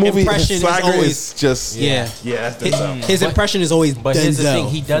Every movie, impression his swagger is always is just yeah. yeah. That's His, Denzel. his impression is always But Denzel. here's the thing: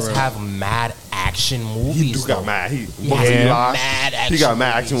 he does for real. have mad action He movies. do got though. mad. He has He mad action got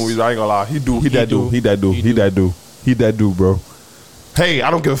mad action movies. movies. I ain't gonna lie. He that do. He that dude, bro. Hey,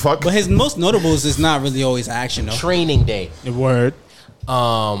 I don't give a fuck. But his most notables is not really always action though. Training Day. Word.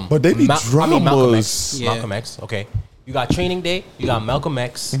 But they be Malcolm dramas. X. Yeah. Malcolm X. Okay. You got Training Day. You got Malcolm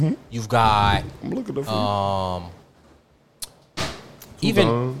X. You've got I'm looking up for even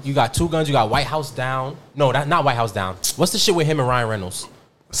Guns. you got Two Guns. You got White House Down. No, that not White House Down. What's the shit with him and Ryan Reynolds?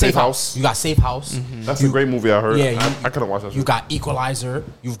 Safe House. You got Safe House. you. That's a great movie. I heard. Yeah, I couldn't watch that. You shit. got Equalizer.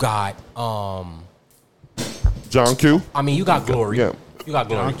 You've got John Q. I mean, you got Glory. Yeah. You got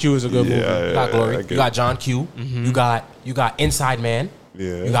Glory. John Q is a good movie. You got Glory. I You get got it. John Q. You got Inside Man.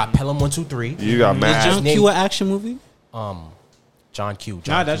 Yeah. You got Pelham 123. You got Is mad. John Q an action movie? John Q. Nah,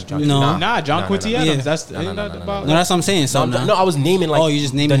 John that's Q, John Q. no. John Quincy Adams. Yeah. That's No, ain't that no. about. No, that's what I'm saying. So No, I was naming like Oh, you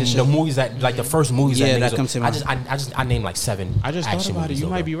just naming the the shit. movies that like the first movies Yeah, that, that niggas- comes to mind. I named like 7 I just thought action about it. movies. You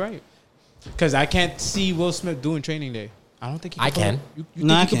though, might bro. be right. Because I can't see Will Smith doing Training Day. I don't think he I pull can. it- You No,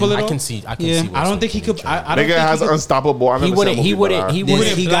 think I he could can. pull it I off? can see. I can Yeah. see. Will I don't Smith think he doing could. Training I don't Nigga think has he could. Unstoppable. I never He seen wouldn't. that He movie, wouldn't. but He This-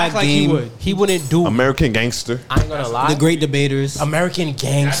 wouldn't. he Black got like he game. would. He wouldn't do. American Gangster. I ain't gonna lie. The Great Debaters. American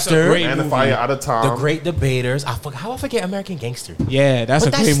Gangster. great And the movie. Fire Out of Time. The Great Debaters. How I forget American Gangster. Yeah, that's But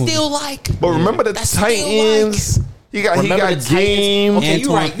a that's great movie. still like. But remember the That's still Titans. He got Remember the game. Titans? Okay, you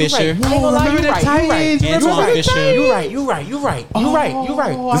Antoine right. You Fisher. right. I ain't gonna lie, Remember you the right. You right. Titans? You Antoine right. Fisher. You right. You right. You right. You right. You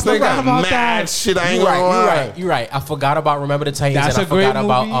right. This nigga got mad shit. I ain't You gonna right. lie. You right. You right. I forgot about Remember the Titans. That's and I a great forgot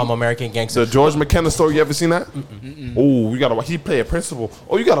about movie. American Gangster. The George McKenna story. You ever seen that? Oh, you gotta. He play a principal.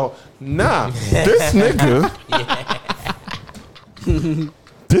 Oh, you gotta. Nah, this nigga.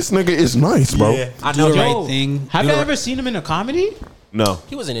 This nigga is nice, bro. I Do know. the Yo, right thing. Have Do you the ever seen him in a comedy? No,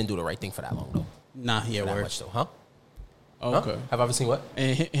 He wasn't in Do the Right Thing for that long though. Nah, yeah, That word. much though, huh? Okay. Have I ever seen what?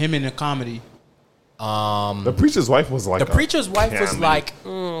 And him in a comedy. the preacher's wife was like The Preacher's Wife was comedy. like,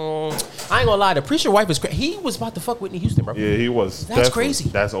 I ain't gonna lie. The Preacher's Wife was crazy. He was about to fuck Whitney Houston, bro. Yeah, he was. That's Definitely. crazy.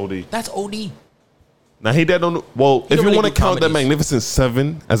 That's OD. That's OD. Now he dead on. Well, if don't you really want to do count that comedies. Magnificent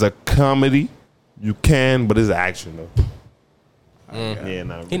Seven as a comedy, you can, but it's action though. Yeah,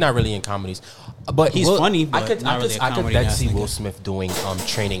 nah. He's not really in comedies, but He's funny, but not really a I could comedy bet ass see nigga. Will Smith doing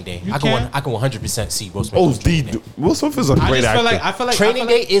Training Day. You I can can? 100% see Will Smith. Oh, doing Training Day. Will Smith is a I great just actor. feel like Training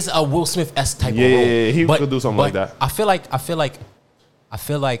Day is a Will Smith s type Yeah, of role. yeah, he could do something like but that. I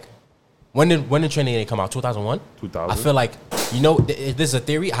feel like when did Training Day come out? 2001. 2000. I feel like this is a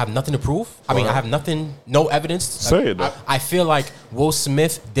theory. I have nothing to prove. I mean, I have nothing, no evidence. Say it, though. I feel like Will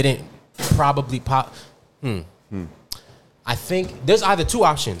Smith didn't probably pop. I think there's either two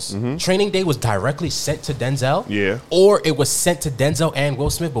options. Training Day was directly sent to Denzel, Yeah. or it was sent to Denzel and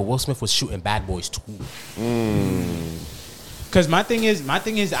Will Smith, but Will Smith was shooting Bad Boys 2. Because my thing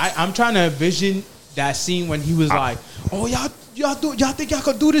is, I'm trying to envision that scene when he was like, "Oh y'all think y'all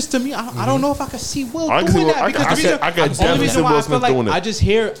could do this to me? I don't know if I could see Will I can see doing Will- that I can- because the I reason, can the only definitely reason see why Will I feel Smith like doing it. I just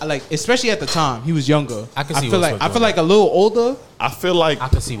hear like, especially at the time he was younger. I can see feel Will like Smith I doing feel like that. a little older. I feel like I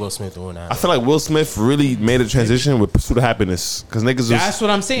could see Will Smith doing that. I feel like Will Smith really made a transition with Pursuit of Happiness because niggas was. That's what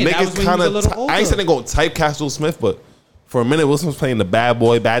I'm saying. That was when he was kinda a little I ain't saying older. they go typecast Will Smith, but for a minute Will Smith was playing the bad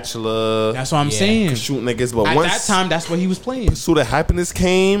boy bachelor, That's what I'm Yeah. saying. shoot niggas. But At once that time, that's what he was playing. Pursuit of Happiness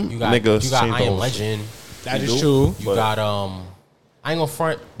came, You got niggas you got changed I the Am whole shit. Legend. That You is do? true. You But- got I ain't gonna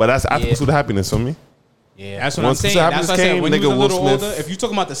front. But that's after Yeah. Pursuit of Happiness for me. Yeah, That's what Once I'm saying. Pursuit of That's what I Happiness said. When he came, was a nigga, little Will Smith- older, if you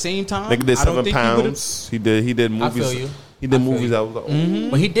talking about the same time, Nigga did I don't 7 think he would've- pounds. He did movies. feel you. He did I feel movies you. that was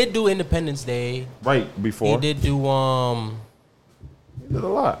like, but he did do Independence Day. right before. He did do He did a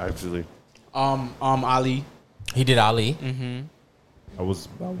lot actually. Ali. he did Ali. I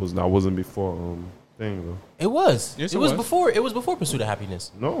wasn't before thing though. It was. Yes, it it was was. before. It was before Pursuit of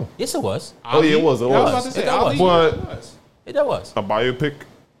Happiness. No. Yes, it was. Oh yeah, it was. It Yeah, I was was. about to say, That Ali. was. But That was. a biopic.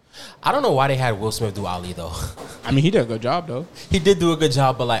 I don't know why they had Will Smith do Ali though. I mean, he did a good job though. He did do a good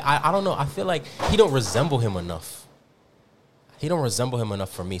job, but like I don't know. I feel like he don't resemble him enough. he don't resemble him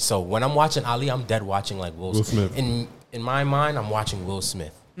enough for me. So when I'm watching Ali, I'm dead watching like Will Smith. In my mind, I'm watching Will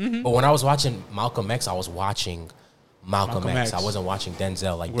Smith. But when I was watching Malcolm X, I was watching Malcolm X. I wasn't watching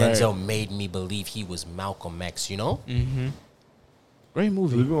Denzel. Like Denzel made me believe he was Malcolm X. You know? Great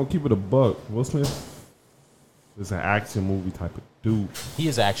movie. If we're gonna keep it a buck, Will Smith is an action movie type of dude. He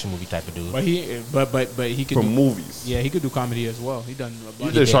is an action movie type of dude. But he could From do, movies. Yeah, he could do comedy as well. He done a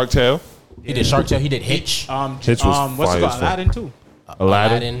bunch. He did Shark Tale. He did Shark Tale. He did Hitch. Hitch was what's it fire called? as fuck. Aladdin too.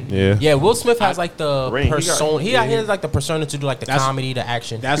 Aladdin. Yeah. Yeah, Will Smith has like the Rain, he got- persona. He has like the persona to do like the That's- comedy, the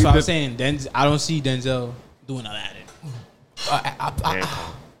action. That's what I'm saying. I don't see Denzel doing Aladdin.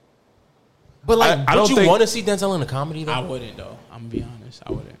 But like, I would don't you think- want to see Denzel in a comedy though? I wouldn't though. I'm gonna be honest.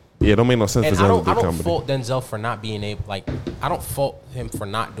 I wouldn't. Yeah, it don't make no sense And for I Denzel don't, to I do don't comedy. fault Denzel for not being able. Like, I don't fault him for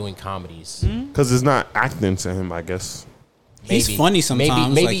not doing comedies. Because it's not acting to him, I guess. He's funny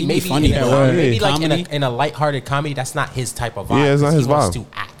sometimes. Maybe, Like, he be maybe funny, in a, but maybe like comedy? in a lighthearted comedy. That's not his type of vibe. Yeah, it's not 'cause his he wants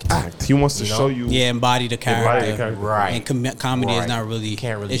vibe. to act. Act. He wants to You know? show you. Yeah, embody the character. Embody the character. Right. And comedy is Right. not really.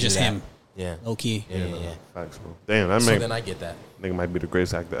 Can't really. It's do just that. him. Yeah. Low key. Yeah. Facts, bro. Damn, that So man, then I get that. nigga might be the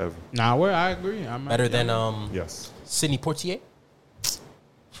greatest actor ever. Nah, I agree. I'm Better than Yes. Sidney Poitier.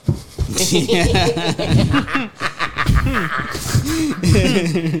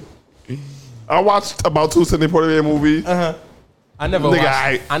 I watched about 2 Sidney Poitier movies. I never Nigga,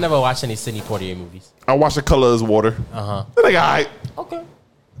 watched. I never watched any Sidney Poitier movies. I watched The Color Is Water. The nigga, aight. Okay.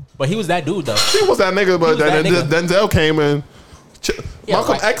 But he was that dude though. He was that nigga, but was that then nigga. Denzel came in. He had a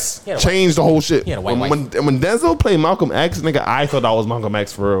Malcolm white- X he had a changed the whole shit. he had a white when Denzel played Malcolm X, nigga, I thought that was Malcolm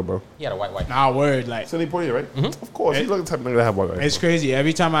X for real, bro. He had a white wife. Nah, word. Like Sidney Poitier, right? Of course, he's like the type of nigga that have white guys. it's crazy.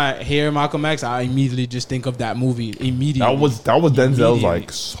 Every time I hear Malcolm X, I immediately just think of that movie. Immediately. That was Denzel's Immediately.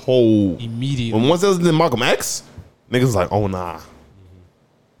 like so. Immediately. When once Denzel did Malcolm X, niggas was like, oh nah,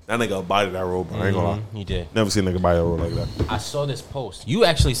 that nigga bodied that role, bro. I ain't gonna lie. He did. Never seen a nigga body a role like that. I saw this post. You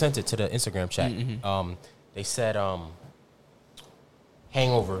actually sent it to the Instagram chat. They said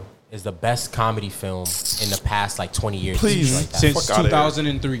Hangover is the best comedy film in the past like 20 years. Please. Like that. Since Fuck outta here.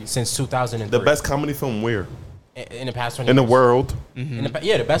 2003. Since 2003. The best comedy film where in the past 20 in the years. world. In the,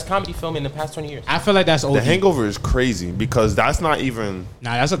 yeah, the best comedy film in the past 20 years. I feel like that's OD. The Hangover is crazy because that's not even.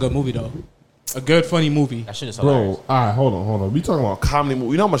 Nah, that's a good movie though. A good funny movie. That shit is hilarious. Bro, all right, hold on. We talking about comedy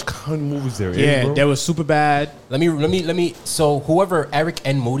movie. You know how much comedy movies there is, Yeah, bro? there was super bad. Let me. So whoever Eric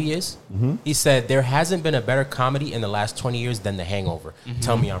N. Moody is, he said there hasn't been a better comedy in the last 20 years than The Hangover.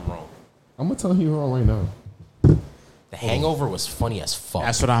 Tell me I'm wrong. I'm gonna tell you wrong right now. The Hangover was funny as fuck.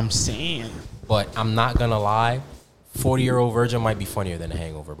 That's what I'm saying. But I'm not gonna lie, 40-Year-Old Virgin might be funnier than The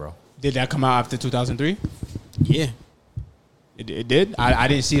Hangover, bro. Did that come out after 2003? Yeah. It did. I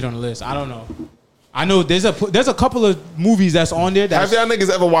didn't see it on the list. I don't know. I know there's a couple of movies that's on there. Have That's y'all niggas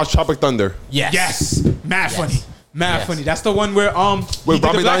ever watched Tropic Thunder? Yes. mad Yes. funny, mad Yes. funny. That's the one where he did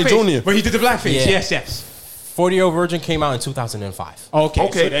Robert the Downey blackface. Jr. Where he did the blackface. Yeah. Yes. 40-Year-Old Virgin came out in 2005. Okay.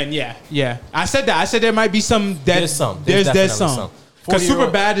 Okay. So then yeah. I said that. I said there might be some dead. There's some. There's There's some. definitely some. Because 40-year-old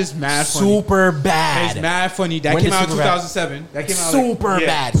Super Bad is mad funny. Super bad. It's mad funny. That When came did out in Superbad- 2007. That came out Super yeah,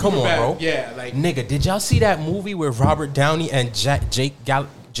 bad. Come on, Superbad. bro. Yeah, like Nigga, did y'all see that movie where Robert Downey and Jake yes,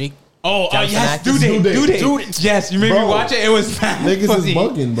 Galifianakis? do they? Dude. Yes, you made me Bro. watch it. It was mad Niggas funny. is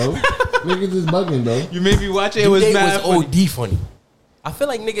bugging, bro. Niggas is bugging, bro. You made me watch it. It Dude, was it mad was funny. OD funny. I feel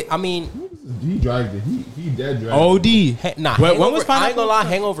like nigga. I mean, He dragged it. He dead dragged it. OD. nah. When Hangover, was I ain't gonna lie. Pineapple?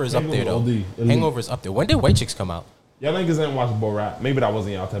 Hangover is up there though. Hangover OD. Hangover is up there. When did White Chicks come out? Y'all niggas ain't watch Borat. Maybe that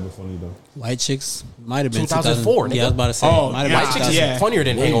wasn't y'all type of funny though. White Chicks might have been 2004, 2000. Yeah, I was about to say. Oh, might have yeah. been White Chicks is 2000. Yeah. funnier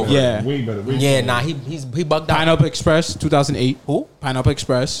than Hangover. Yeah. Way better. Way Yeah, better. nah. He bugged out. Pineapple Express 2008. Who? Pineapple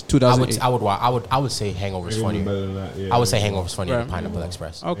Express I 2008. would say Hangover is Hangover funnier. better than that. Yeah, I would say Hangover is funnier than Right. Pineapple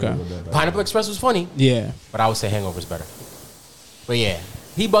Express. Okay. Hangover better. Pineapple Express was funny, Yeah. but I would say Hangover is better. But yeah,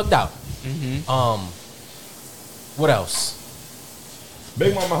 he bugged out. What else?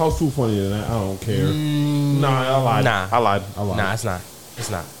 Big Mama House too funny than that. I don't care. Nah, I lied. Nah. I lied. Nah, it's not. It's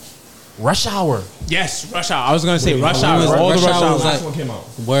not. Rush Hour. Yes, Rush Hour. I was gonna say Rush when Hour. was All the Rush Rush Hour Hour. was Last like- one came out.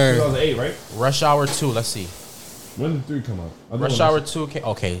 Word. 2008, right? Rush Hour 2. Let's see. When did 3 come out? I know Rush when Hour that- 2 came.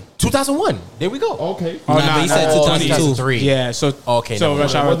 Okay. 2001. There we go. Okay. Oh, Nah, but he said 2002. 2003. Yeah. So Okay, So never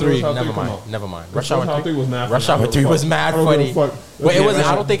Rush mind. Hour What did 3. Rush Hour Never 3 come mind. out? Never mind. Rush Rush Hour Hour 3 was mad Rush funny. Hour 3 was mad I don't funny. give a fuck. But it was. Rush I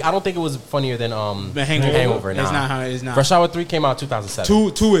Hour- don't think it was funnier than The Hangover. Nah. It's not how it's not. Rush Hour 3 came out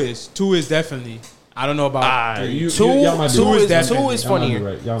 2007. Two is definitely. I don't know about three. y'all might be Two right. is definitely- y'all might be funnier.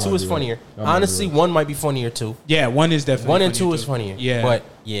 right. Y'all might Two is be right. funnier. Y'all might be Honestly, right. 1 might be funnier too. Yeah, 1 is definitely. 1 and funnier 2 is too. funnier. Yeah, But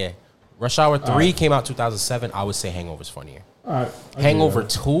yeah, Rush Hour 3 came out 2007. I would say Hangover's funnier. All right. I Hangover get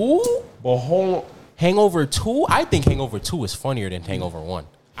 2? But hold on. Hangover 2? I think Hangover 2 is funnier than Hangover 1.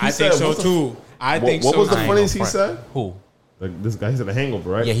 I think said- so what's the- too. I think What so. was the I ain't funniest he gonna said? Who? Like this guy said The Hangover,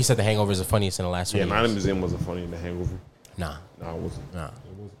 right? Yeah, he said The Hangover is the funniest in the last 20 Yeah, Night in the years. Museum wasn't funny in The Hangover. Nah. No, it wasn't. Nah. It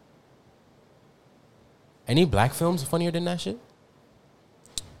wasn't. Any black films funnier than that shit?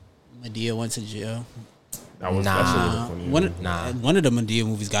 Madea went to jail. That was Nah. that shit wasn't funny. One of the Madea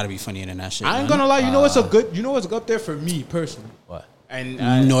movies got to be funnier than that shit. I ain't man. gonna lie. You know what's a good? You know what's up there for me personally? What? And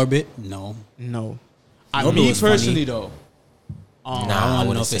Norbit? No. no, Norbit me was funny. personally though, Nah, I I don't know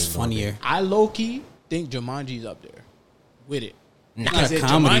wouldn't if it's say funnier. I low key think Jumanji's up there with it. Nah. Not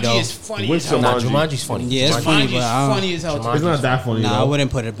comedy, Jumanji though. is funny Which as hell. Nah, Jumanji? Jumanji's funny. Yeah, it's Jumanji- funny, Jumanji's but I don't- funny as hell. Jumanji- It's not that funny. Nah, I though.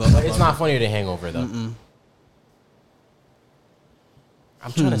 wouldn't put it above. But it's not funnier than Hangover though.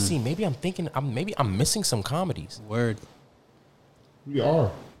 I'm trying to see. Maybe I'm thinking. Maybe I'm missing some comedies. Word. We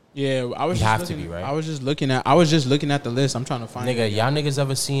are. Yeah, I was You just have to looking, be, right? I was just looking at the list. I'm trying to find Nigga, it. y'all niggas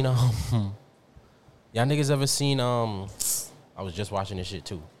ever seen y'all niggas ever seen I was just watching this shit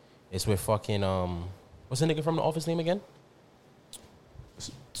too. It's with fucking what's the nigga from The Office name again?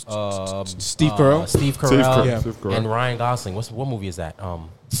 Steve Carell. Steve Carell, Yeah. Steve Carell. and Ryan Gosling. What movie is that?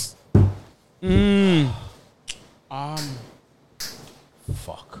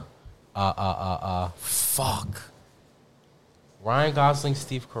 Fuck. Fuck. Ryan Gosling,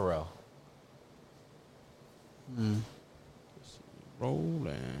 Steve Carell.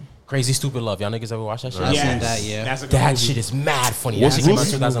 Rolling. Crazy Stupid Love. Y'all niggas ever watch that shit? I've seen that, yeah. That's a good That movie. shit is mad funny. What's that shit came out in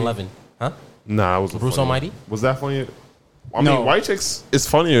Bruce? 2011. Huh? Nah, it was Bruce Almighty? Was that funny? I No. mean, White Chicks is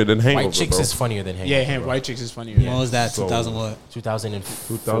funnier than Hangover. White Chicks bro. is funnier than Hangover. Yeah, him. bro. White Chicks is funnier. What was that? So- 2000 what?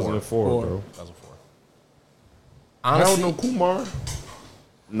 2004. 2004, bro. 2004. Harold Honestly, no Kumar.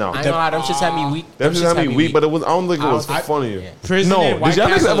 No, I ain't gonna lie, them shits had me weak. that Them just shits had me weak, but it was. I don't think it was funnier. yeah. Prison No, and did White y'all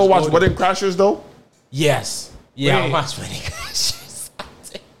niggas Castle ever is watch golden. Wedding Crashers though? Yes. Yeah, I Wait. watched Wedding Crashers.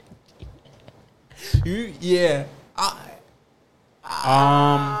 Yeah.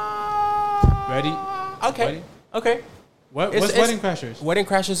 Ready? Okay. Wedding? Okay. What? It's- What's it's- Wedding Crashers? Wedding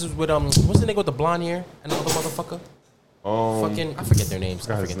Crashers is with what's the nigga with the blonde hair and the other motherfucker? Fucking, I forget their names. I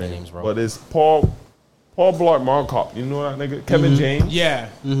Forgot his forget their name. names, bro. But it's Paul Blart Mall Cop. You know that nigga? Kevin James. Yeah.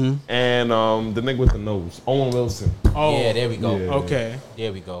 And the nigga with the nose, Owen Wilson. Oh. Yeah, there we go. Yeah. Okay.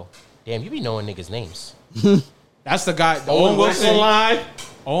 There we go. Damn, you be knowing niggas' names. That's the guy. Owen Wilson. line.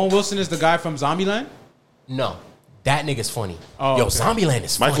 Owen Wilson is the guy from Zombieland. No, that nigga's funny. Oh, Yo, okay. Zombieland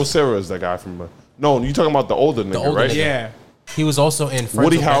is funny. Michael Cera is that guy from. No, you talking about the older nigga, older right? nigga. Yeah. He was also in Friends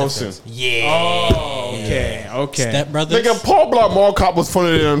Woody with Harrelson. Benefits. Yeah. Oh. Okay. Okay. Step Brothers? Nigga, Paul Blart Mall Cop was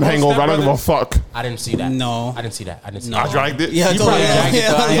funnier than Hangover. I don't give a Step fuck. I didn't see that. No. I didn't see that. I didn't see No. that. I dragged it. Yeah, I You told probably you. dragged it to-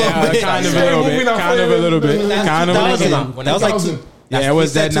 Yeah, Yeah, kind of a little movie bit. not Kind of a funnier little than- bit. Kind of a That little was bit. like- that was like Yeah, it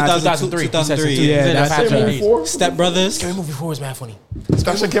was dead. 2003. 2003. Yeah, He said that's Fast it. Days. Movie Step Brothers. Scary Movie 4 was mad funny.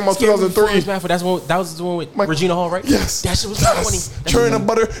 That shit came out Scary Movie 4 was 2003. mad funny. That was the one with Mike- Regina Hall, right? Yes. That shit was mad funny. That Churn shit the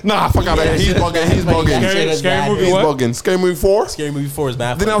butter. Nah, fuck out of here. He's bugging. He's That bugging. shit Scary- is Scary mad Movie He's funny. what? bugging. Scary Movie 4. Scary Movie 4 is mad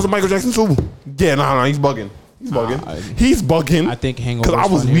Then funny. that was Michael Jackson too. Yeah, nah, he's bugging. He's bugging. He's bugging. I think Hangover. Because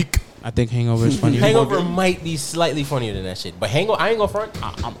I was funnier. weak. I think Hangover is funny. Hangover might be slightly funnier than that shit, but I ain't gonna front.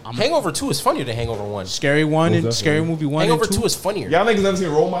 Hangover 2 is funnier than Hangover 1. Scary 1 and Most Scary definitely. Movie 1 Hangover and 2 2. is funnier. Y'all niggas ever seen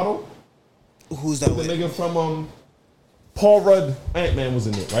Role Model? Who's that The with? nigga from Paul Rudd, Ant-Man was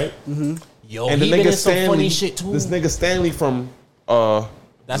in it, right? Yo, And the he been nigga in some Stanley, funny shit too. this nigga Stanley from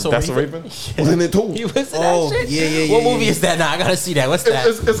That's That's a Raven was in it too. He was in Oh, that shit. yeah, yeah, yeah, What yeah, movie yeah. is that? Now I gotta see that. What's that?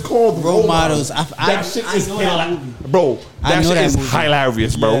 It's called Role Models. That shit I is know that hilarious, movie. bro. I That know shit that is movie.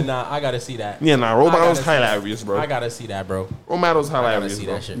 hilarious, bro. Yeah, nah, I gotta see that. Yeah, nah, Role I Models gotta see hilarious, bro. I gotta see that, bro. Role Models I gotta hilarious, see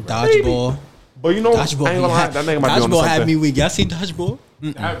bro. that shit. Bro. Dodgeball. But you know, Dodgeball. I ain't gonna lie, that nigga might be on Dodgeball had me something. weak. Y'all seen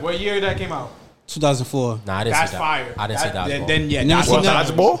Dodgeball? What year that came out? 2004. Nah, I didn't That's see that. fire. I didn't see Dodgeball. Then yeah, You never seen Dodgeball's that?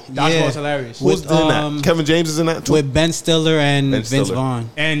 hilarious. Dodgeball? Dodgeball's Yeah. hilarious. Who's With, in that? Kevin James is in that too. With Ben Stiller and Ben Vince Stiller. Vaughn.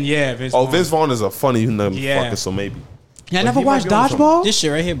 And yeah, Vince. Oh, Vaughn. Vince Vaughn is a funny Yeah. fucker, so maybe. Y'all But never he might watched be on something. Dodgeball? This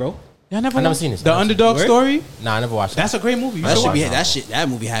shit right here, bro. Y'all never I never watched seen this. The Underdog Word? Story? Nah, I never watched that. That's a great movie. You That should should be watch it. that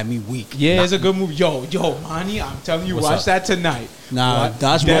movie had me weak. Yeah, it's a good movie. Yo, Monty, I'm telling you, What's watch up? that tonight. Nah, What?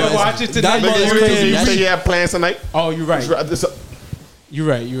 Dodgeball. Never is- watch it tonight. Dodgeball Nigga, is you crazy. You That say shit- you have plans tonight? Oh, you're right. This- You're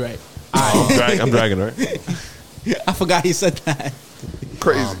right. You're right. I'm dragging, right? I forgot he said that.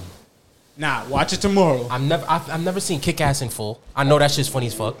 Crazy. Nah, watch it tomorrow. I've never seen Kick Ass in full. I know that shit's funny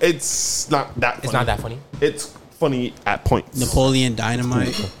as fuck. It's not that funny. It's not that funny. It's funny at points. Napoleon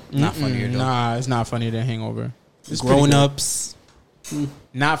Dynamite. Not funnier though. Nah, it's not funnier than Hangover. It's pretty Grown good. Ups.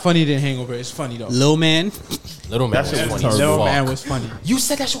 Not funny than Hangover. It's funny though. Lil Man. Little Man That was shit was funny as Little fuck. Man was funny. You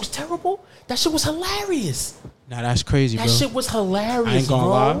said that shit was terrible? That shit was hilarious. Nah, that's crazy, bro. That shit was hilarious, I ain't gonna bro.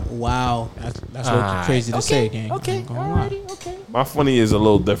 lie. Wow. That's a little crazy to say, gang. I Okay, ain't gonna lie. alrighty, okay. My funny is a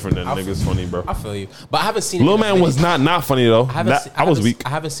little different than niggas funny, bro. I feel you, but I haven't seen it. Lil in a Man minute. was not funny though. I haven't. I was weak. I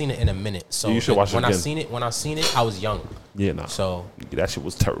haven't seen it in a minute. So You should watch it when again. I seen it, I was young. Yeah, nah. So That shit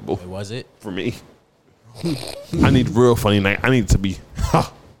was terrible it was it. for me. I need real funny night. I need to be.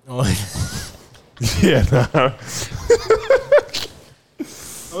 Yeah. Nah.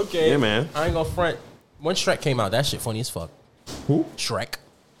 Okay. Yeah, man. I ain't gonna front. When Shrek came out, that shit funny as fuck. Who? Shrek.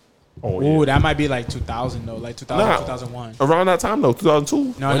 Oh Ooh, yeah. that might be like 2000 though, like 2000, Nah. 2001. Around that time though,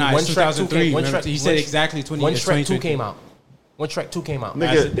 2002. No, When- no, when it's Shrek 2 2003. came- when Remember, Shrek- he said when- exactly 20 When years. Shrek 2 2020. came out. When Shrek 2 came out.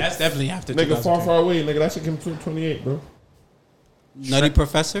 Nigga. That's definitely after Nigga, 2003. far away, nigga. That shit came from 28, bro. Nutty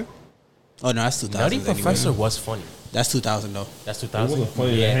Professor? Oh, no, that's 2000. Nutty anyway. Professor was funny. That's 2000, though. That's It 2000. wasn't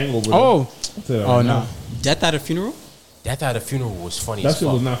funny. Yeah. The Hangover. Oh, Though. oh no. Death at a Funeral? Death at a Funeral was funny That as shit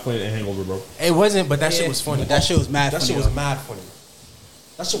fuck. was not funny. The Hangover, bro. It wasn't, but that shit was funny. That shit was mad That funny. shit was though. mad funny.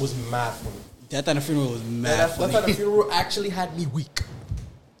 That shit was mad funny. Death at a Funeral was mad Death funny. at a Funeral actually had me weak.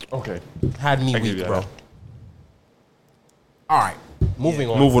 Okay. Had me I give you weak, that. bro. All right, moving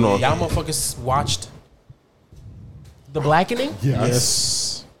on. Moving on. Y'all motherfuckers watched The Blackening?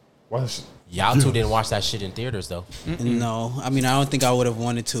 Yes. Watch. Y'all two didn't watch that shit in theaters though. No, I mean, I don't think I would have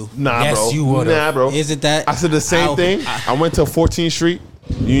wanted to. Nah, Yes, bro. you would've. Nah, bro. Is it that? I said the same thing. I went to 14th Street,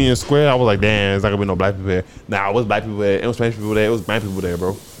 Union Square. I was like, damn, there's not gonna be no black people there. Nah, it was black people there. It was Spanish people there. It was black people there,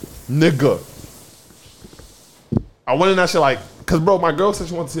 bro. Nigga. I went in that shit like, cause bro, my girl said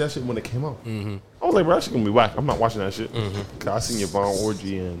she wanted to see that shit when it came out. I was like, bro, that shit gonna be whack. I'm not watching that shit. Cause I seen Yvonne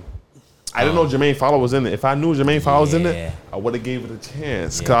Orgy and I didn't know Jermaine Fowler was in it. If I knew Jermaine Fowler was in Yeah. it, I would have gave it a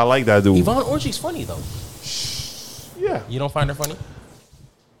chance. Cause I like that dude. Yvonne Orgy's funny though. Yeah. You don't find her funny?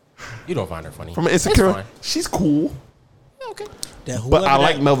 You don't find her funny. From an It's Insecure, fine. she's cool. Okay. But I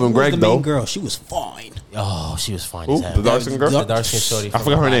like Melvin who was Gregg, the main though. girl. She was fine. Oh, she was fine Who? as The hell. dark skin girl? The dark skin shorty. I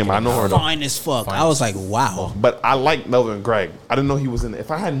forgot her name. I know her though. Fine as fuck. Fine. I was like, wow. But I like Melvin Gregg. I didn't know he was in it.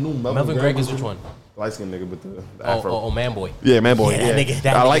 If I had knew Melvin Gregg is was which in it- one? Light skinned nigga with the Oh, afro. oh, man boy. Yeah, man boy. Yeah, Yeah, that nigga-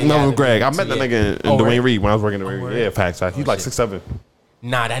 that I nigga like got Melvin it. Gregg. I met that Yeah. nigga in Oh, Dwayne right. Reed when I was working in Dwayne Oh, Reed. right. Yeah, facts. He's like shit. 6'7".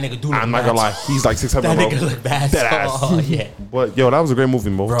 Nah, that nigga do. I'm not gonna lie. He's like 6'7", That bro. nigga look bad. Dead ass. Oh, yeah. But yo, that was a great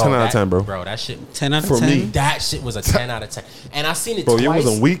movie, bro. 10 out of 10, bro. Bro, that shit. 10 out of For 10? me. That shit was a 10 out of 10. And I seen it Bro, twice. you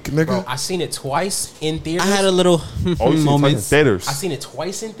wasn't weak, nigga. Bro, I seen it twice in I theaters. had a little Oh, you seen it in moments. theaters. I seen it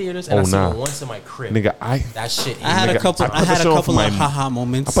twice in theaters and Oh, I seen nah. it once in my crib. Nigga, That shit. I had a Nigga, couple. I I put had the a show couple for of my- haha I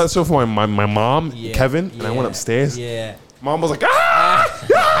moments. played the show for my mom, Yeah, Kevin, and I went yeah, upstairs. Yeah. Mom was like,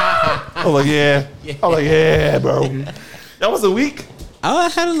 ah! I was like, yeah. I was like, yeah, bro. That was a week. I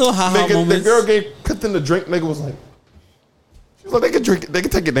had a little haha Nigga, the moments. girl cooked in the drink. Nigga was like, she was like, they could drink it, they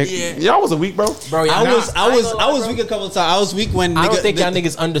could take it. Yeah. Y'all was a week, bro. Bro, I y'all was weak a couple of times. I was weak when I don't nigga- think y'all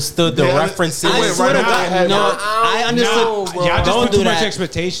niggas understood the Yeah, references. I went swear right to over my God, head, no, bro. I understood. No, bro. Y'all just Don't put do too much that.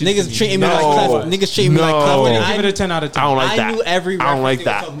 expectations. Niggas treating me No. like niggas treating me like No. I Cleveland. wouldn't give it a 10 out of 10. I don't like that. I knew every I don't reference like they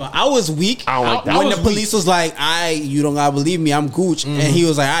were that. talking about. I was weak. I don't like that. When I the was weak. police was like, you don't gotta believe me, I'm Gooch. And he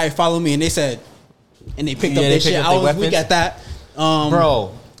was like, all right, follow me. And they said, and they picked Yeah, up they their picked shit. up I their was weak weapons. at that.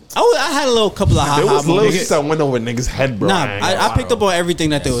 Bro, I had a little couple of There haha was little moments. shit that went over niggas' head, bro. Nah, ain't gonna I lie, picked up bro. on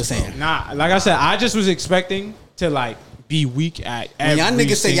everything that they were saying. Nah, like I said, I just was expecting to like be weak at When y'all every niggas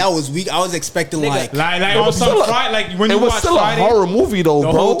say single- y'all was weak, I was expecting like like It on was some still a- Friday, like when It you was watch still Friday, a horror movie, though,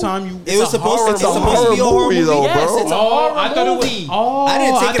 the bro. whole time you. it was supposed to. It's supposed to be a horror movie. though, Yes, bro. it's a horror I thought it was. movie. Oh, I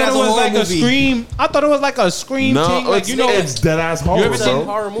didn't take I it thought as it a was horror like movie. a scream. I thought it was like a scream No, thing. Like it's, you know, it's dead ass horror, ever it's a seen bro.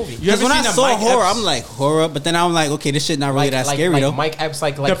 horror movie. You Because ever when I seen the saw Mike horror, Epps- I'm like horror, but then I'm like, okay, this shit not really that scary though. Mike Epps,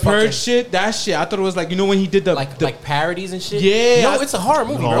 like the fucking- purge shit. That shit. I thought it was like you know when he did the like parodies and shit. Yeah. no, it's a horror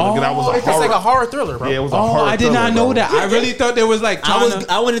movie, No, bro. nigga, that was a It's like horror. a horror thriller, bro. Yeah, it was a Oh, horror I did not thriller, know bro. that. I really thought there was like.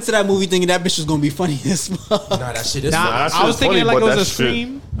 I went into that movie thinking that bitch was gonna be funny as fuck. Nah, that shit is Nah, funny. that I was shit's thinking funny, like it but was that a shit-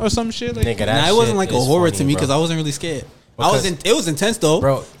 scream or some shit. Like, Nigga, that Nah, it wasn't like shit a is horror funny, to me bro. because I wasn't really scared. Because- It was intense though.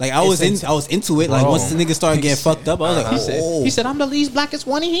 Bro, like I it's was intense. I was into it. Like Bro. once the niggas started getting fucked up, I was like, oh. he said, "I'm the least blackest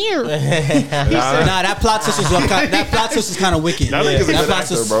one in here." Nah, that plot twist was kind of wicked. That nigga's a That good plot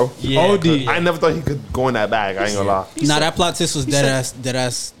actor, twist- bro. Yeah, OD. cause- I never thought he could go in that bag. I ain't gonna lie. Nah, that plot twist was dead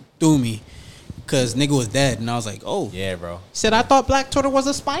ass threw me. Cause nigga was dead, and I was like, oh. Yeah, bro. He said, "I thought black turtle was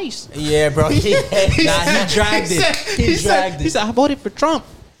a spice." Yeah, bro. Nah, he dragged it. He dragged He it. said, "I voted for Trump."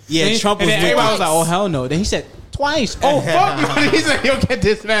 Yeah, And Trump was and then wicked. everybody was like, "Oh hell no!" Then he said, "Twice." Oh fuck you! He said, "Yo, get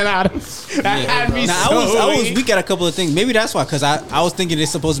this man out of." That had me Nah, so I was weak. weak at a couple of things. Maybe that's why, because I was thinking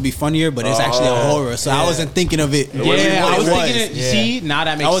it's supposed to be funnier, but it's actually a horror. So I wasn't thinking of it. Yeah, what I it was thinking it. Yeah. See, now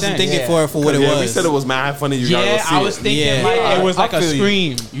that makes I wasn't sense. thinking Yeah. for it for what it Yeah, was. we said it was mad funny. You gotta Yeah, go see I was it. thinking Yeah. like it was I like a feel you.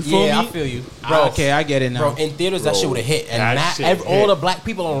 scream. You feel Yeah, me? I feel you, Ah, bro. okay, I get it now. Bro, in theaters, that shit would have hit, and that that shit all hit. the black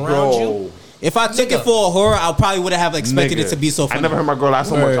people around Bro. you, If I took it Nigga. for a horror, I probably would have expected Nigga, it to be so funny. I never heard my girl laugh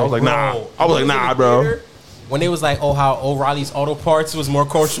so much. I was like, nah. Bro, I was like, nah, bro. When they was like, oh, how O'Reilly's Auto Parts was more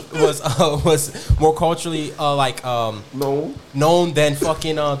was more culturally No. known than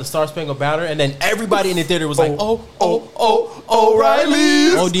fucking the Star Spangled Banner, and then everybody in the theater was like,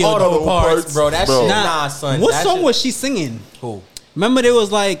 O'Reilly's OD. Auto Parts, bro. That Bro. shit, Nah, nah, son. what that song shit, was she singing? Who? Remember, there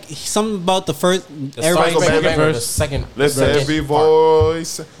was like something about the first. The Star Everybody. Spangled Banner Banner, verse. the second. Listen, second every part.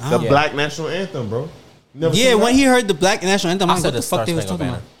 voice. The Yeah. Black National Anthem, bro. Never Yeah, seen when that? he heard the Black National Anthem, I I'm like, said what the the Star fuck they was Spangled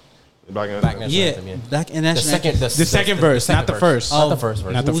talking Banner. about? The Black Black National National Yeah, Anthem, yeah. Black The National second, Anthem. The second verse, not the first. Not the first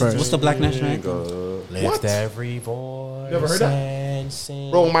verse. Not the first. What's the Black National Anthem? Anthem. Lift What? every voice Never heard that? and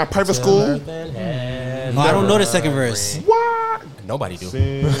sing. Bro, in my private till school? earth and heaven No, I don't know the second verse. What? Nobody do.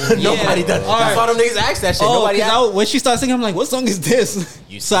 Sing. Nobody does. All That's right. why them niggas ask that shit. Oh, Nobody because ask. when she started singing, I'm like, what song is this?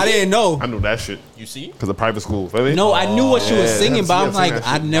 You So I see didn't know. I knew that shit You see? because of private school. Feel me? No, I knew what she was yeah, singing, but I'm I've like, seen that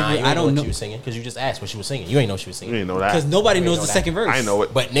I shit. never, Nah, you I ain't don't what know. she was singing because you just asked what she was singing. You ain't know she was You singing. ain't know that. Because nobody You knows know the that. second verse. I know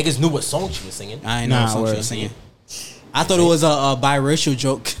it. But niggas knew what song she was singing. I ain't know Nah, what song she word. was singing. I thought it was a biracial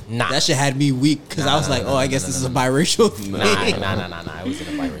joke. Nah. That shit had me weak because I was like, oh, I guess this is a biracial thing. Nah. It wasn't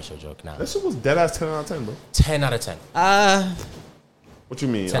a biracial joke. Nah. That shit was dead ass 10 out of 10, bro. 10 out of 10. What you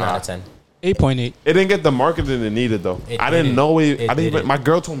mean? 10 out of 10. 8.8. It didn't get the marketing it needed though. It I didn't didn't. know it. It I didn't even. didn't. My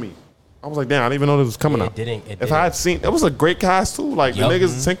girl told me. I was like, damn, I didn't even know this was coming Yeah, out. it didn't. It If I had didn't. seen, it was a great cast too. Like Yup. the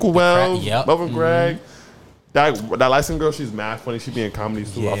niggas, Tinkle Wells, Yup. Melvin Gregg. That license girl, she's mad funny. She be in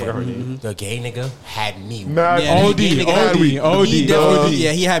comedies too. I forgot her name. The gay nigga had me. Mad Yeah, OD, he- nigga, OD, He OD. definitely,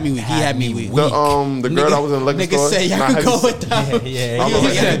 yeah, he had me weak. He had me weak. The girl that was in the liquor Nigga store. said, y'all Nah, could have go you seen- without. Yeah, I'm He was like,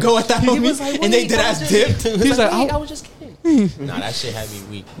 like, y'all could go without me. And they did ass dipped. He's like, I oh. was just kidding. Nah, that shit had me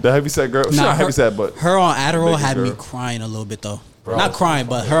weak. The heavyset girl. She's Nah, not heavyset, but her on Adderall Bigger had me girl. crying a little bit though. Bro. Not crying,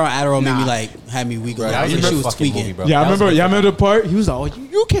 but her on Adderall made me like had me weak. That was a she good was fucking tweaking. movie, bro. Yeah, I That was remember. a Y'all good remember the part? He was like, "Oh,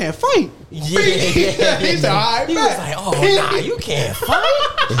 you can't fight." Yeah. He said, "All right, He was like, oh, nah, you can't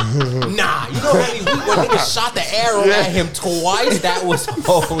fight. Nah, you know how many weak when niggas shot the arrow at him twice? That was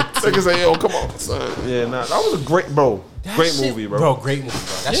niggas say, yo, come on, son. Yeah, nah, that was a great, bro. Great movie, bro. Bro, great movie, bro.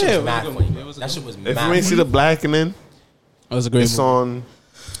 That Yeah, shit it was was mad a good funny, movie. bro. It was a That good shit was If mad you ain't see the Blackening, That was a great it's movie. on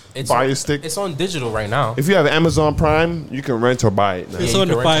Fire Stick. It's on digital right now. If you have Amazon Prime, you can rent or buy it. Now. It's you on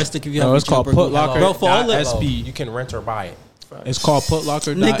can the rent fire it. stick if you No, have it's called Put Locker. Bro, for all the SB. You can rent or buy it. It's called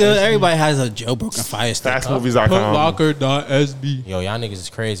Putlocker. nigga, everybody has a jailbroken fire stick. Fastmovies.com. Putlocker.sb. Yo, y'all niggas is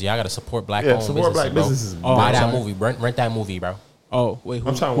crazy. Y'all gotta support black Yeah, owned support businesses, black bro. businesses. Oh, Buy I'm that sorry. movie. Rent that movie, bro. Oh wait, who?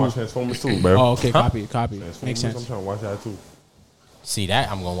 I'm trying to watch Transformers too, bro. Oh, okay, Huh? copy. Transformers, Makes I'm sense. trying to watch that too. See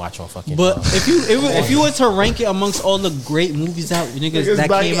that? I'm gonna watch on fucking. But if you were to rank it amongst all the great movies that niggas that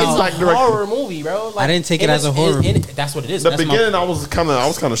black- came it's out, like directed. horror movie, bro. I didn't take it as a horror That's what it is. The That's beginning, I was kind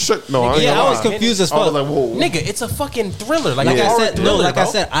of shook. No, I ain't yeah, gonna I was lie. confused as I was fuck. like, whoa. Nigga, it's a fucking thriller. Like, Like a I horror said, no, thriller, like bro. I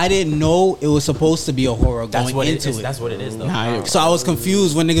said, I didn't know it was supposed to be a horror That's going what into it is. it. That's what it is, though. Nah, So I was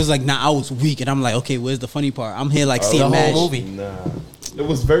confused when niggas was like, nah, I was weak, and I'm like, okay, where's the funny part? I'm here like the seeing whole mad. movie. Nah. It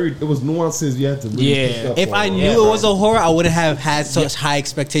was nuances you had to really Yeah. pick up If on. I knew Yeah, it bro. was a horror, I wouldn't have had such high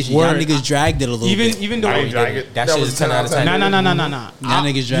expectations. Y'all Word. niggas dragged it a little bit. Even the I way ain't drag it. That shit was is 10 out of 10. Nah. Y'all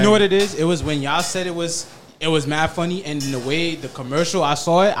niggas You dragged know what it. it is? It was when y'all said it was mad funny, and in the way the commercial I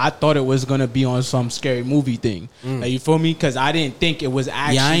saw it, I thought it was gonna be on some scary movie thing. Like, you feel me? Because I didn't think it was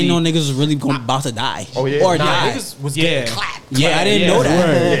actually. Yeah, I ain't know niggas was really about to die. Oh, yeah. Or Nah, die. niggas was Yeah. getting clapped. Yeah, I didn't know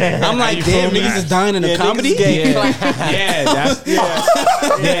that. I'm like, You damn, feel me? niggas is dying in a comedy. Yeah, that's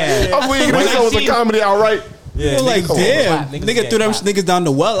yeah. I'm weak. When Niggas I thought it was a seen- comedy, all right. Yeah, I'm like, niggas damn, clapped. nigga threw them clapped. niggas down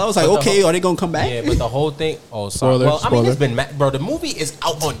the well. I was like, But the okay, whole- are they gonna come back? Yeah, but the whole thing. Oh, sorry. Spoiler, Well, I mean, spoiler. it's been bro. The movie is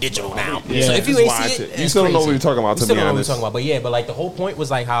out on digital now. Yeah. So if you Just ain't watch see it. it, You it's still don't know what crazy. you're talking about, You to still be don't know what honest. you're talking about. But yeah, but like the whole point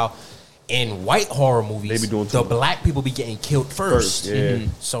was like how in white horror movies, They be doing the too. black people be getting killed first. Yeah.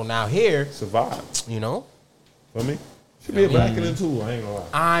 So now here, Survive. you know, Feel me? Should be a black in it too. I ain't gonna lie.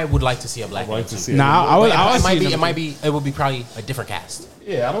 I would like to see a black. I'd like man to too. see it. Nah, I But was. it, I was might seeing be. them. It might be. It would be probably a different cast.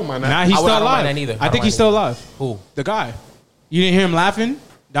 Yeah, I don't mind that. Nah, he's I still don't mind alive. that either. I I don't think he's mind still either. alive. Who? The guy. You didn't hear him laughing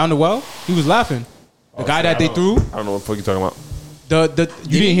down the well? He was laughing. The guy that they threw. I don't know what the fuck you talking about. You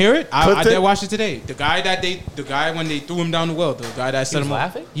didn't hear it? I Clipped did it? watch it today. The guy when they threw him down the well, the guy that set was him up,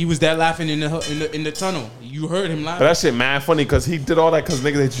 laughing? he was that laughing in the tunnel. You heard him But laughing. that shit mad funny because he did all that because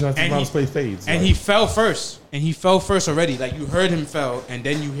niggas they trying to And teach he- play fades. And he fell first. And he fell first already. Like you heard him fell, and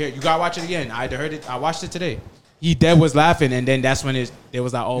then you gotta watch it again. I heard it. I watched it today. He dead was laughing, and then that's when there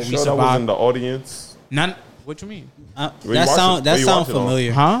was like, oh, we sure that was in survived. the audience. None. What you mean? Where you That watch sound it? that Where you sound watch it on?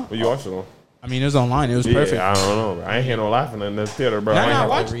 familiar. Huh? Where you watch it on? I mean, it was online. It was perfect. Yeah, I don't know. I ain't hear no laughing in the theater, bro. I ain't Nah, have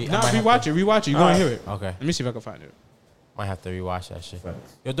watch to- it. I Nah, might have rewatch it. Rewatch it. You're gonna hear it. Okay. Let me see if I can find it. Might have to rewatch that shit.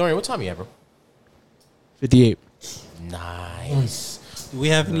 Yo, Dorian, what time you at, bro? 58. Nice. Do we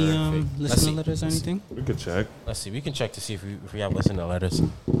have any Let's listener see. letters or anything? We could check. Let's see. We can check to see if we have listener letters.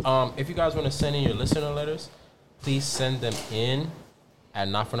 If you guys want to send in your listener letters, please send them in at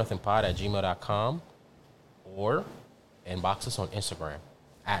notfornothingpod@gmail.com or inbox us on Instagram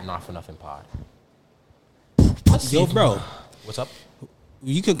at notfornothingpod. Let's see. Yo, bro, What's up?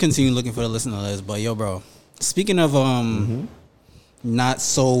 you could continue looking for the listener letters, but yo, bro, speaking of not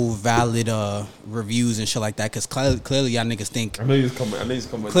so valid reviews and shit like that, because clearly y'all niggas think. I know he's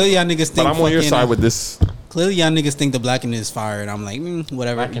coming. Clearly y'all niggas think. But I'm on your fucking, side with this. Clearly y'all niggas think the Blackening is fire, and I'm like,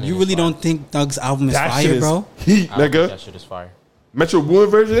 whatever. Blackening You is really fire. don't think Thug's album is That fire, shit is bro? heat, I don't think nigga. that shit is fire. Metro Boomin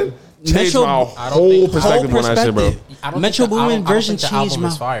version changed Metro- my I don't whole think- perspective on that shit, bro. I don't Metro think the Boomin album- I don't version think the changed album my-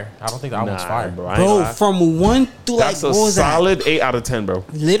 is fire. I don't think the album's fire. bro. I ain't Bro, gonna lie. from 1 through like That's what a was that? solid 8 out of 10, bro.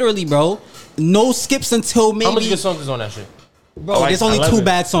 Literally, bro. No skips until How much maybe. good songs is on that shit? Bro, I like there's only 11. 2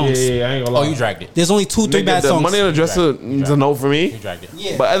 bad songs. Yeah, I ain't gonna lie. Oh, you dragged it. There's only 2-3 Nigga, bad the songs. Money on the Dresser is a note for You me. dragged it.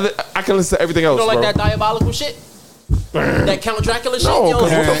 Yeah. But I can listen to everything else, You don't like bro. that diabolical shit? That Count Dracula shit? No, Yo,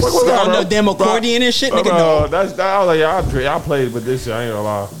 'cause what the fuck was that, On bro? the damn accordion and shit, nigga. No. That's that. I was like, y'all played with this shit. I ain't gonna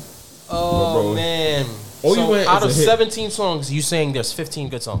lie. Oh, bro. man. All you So went out is of a hit. 17 songs, you saying there's 15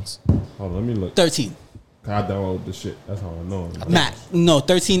 good songs? Hold on, let me look. 13. I downloaded the shit. That's how I know. Matt, no,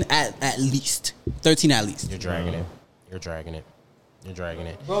 13 at least. 13 at least. You're dragging it. You're dragging it. You're dragging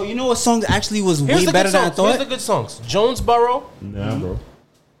it. Bro, you know what song actually was Here's way the better good than I songs. Here's the thought? good songs. Jonesboro, Nah,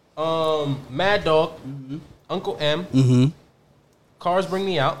 bro. Mad Dog, Uncle M, Cars Bring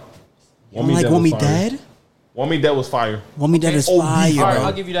Me Out. I'm like, Want Me Dead? Want Me Dead was fire. Want Me Dead is fire, All right, bro.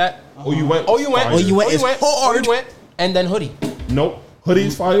 I'll give you that. Oh, you went. Oh, you went. Fire. Oh, you went. It's Oh, hard. you went. And then Hoodie. Nope.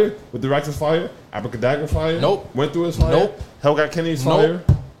 Hoodie's fire. With the Racks is fire. Abracadabra fire. Nope. Went Through is fire. Nope. Hellcat Kenny's Nope. fire.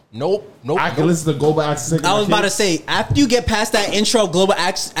 Nope. Nope. I can listen to Global Access. I was about to say, after you get past that intro of Global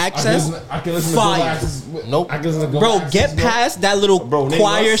Access, I can listen to Global fire. Access. Nope. I can listen to Global Bro, Access, get past that little Bro, name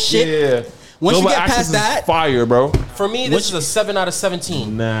choir us? shit. Yeah. Once you Global get Access past is that, fire, bro. For me, this is a 7 out of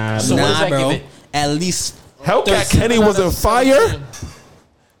 17. Nah, So what does nah, that bro. give it? At least Hellcat 13 Kenny Seven out wasn't of fire. 17.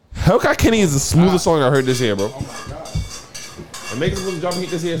 Hellcat Kenny is the smoothest song I heard this year, bro. And niggas was dropping heat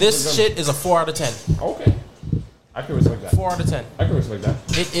this year. This shit is a 4 out of 10. Okay. I can respect that. 4 out of 10. I can respect that.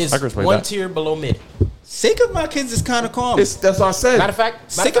 It is I can respect one that. tier below mid. Sake of My Kids is kind of calm. That's what I said. Matter of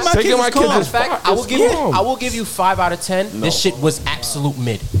fact, Sick of My Sick Kids of My is Kids calm. is matter of fact, fire. I will It's give you. calm. I will give you 5 out of 10. This shit was absolute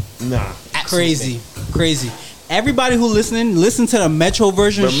mid. Nah. Absolute Crazy, mid. crazy. Everybody who listening, listen to the Metro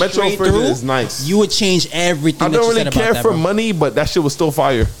version. The Metro straight version through, is nice. You would change everything. I that don't you really said about care that, for bro. Money, but that shit was still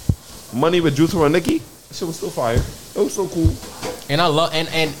fire. Money with Juice and Nicki, that shit was still fire. It was so cool. And I love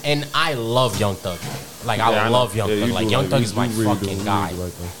and I love Young Thug. Like Yeah, I I know. love Young Yeah, Thug. you Like do Young like- Thug you is my do really do, fucking you guy. really do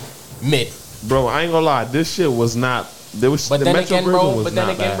like that. Mid. Bro, I ain't gonna lie. This shit was not. There was But the then Metro again, version bro. was But then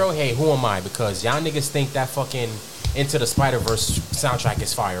not again, bad. bro. Hey, who am I? Because y'all niggas think that fucking Into the Spider-Verse soundtrack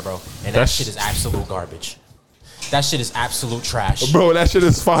is fire, bro. And that That's- shit is absolute garbage. That shit is absolute trash. Bro, that shit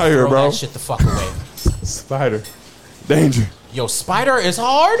is fire, Throw bro. that shit the fuck away. Spider, danger. Yo, Spider is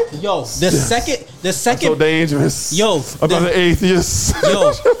hard. Yo, the second, So dangerous. Yo, I'm not an atheist.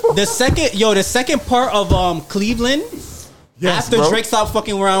 the second part of Cleveland. Yes, after bro. Drake stopped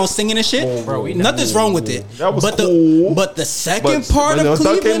fucking around singing and shit, Bro, we know. nothing's wrong with it. That was but cool. the second But part when of the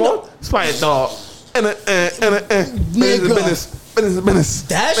Thug came Cleveland, on, Spider dog. Nigga. Business.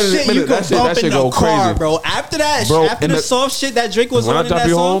 that Business, shit you business. could bump that in shit the go car, crazy. bro. After that, Bro, after and the the- soft shit that Drake was When I on in drop that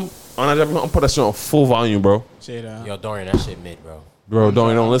you song, home, I'll put that shit on full volume, bro. Yo, Dorian, that shit mid, bro. Bro,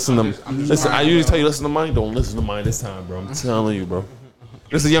 don't listen to. Listen, I usually tell you listen to mine. Don't listen to mine this time, bro. I'm telling you, bro.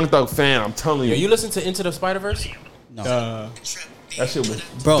 This is a Young Thug fan. I'm telling Yo, you. you listen to Into the Spider-Verse? That shit was.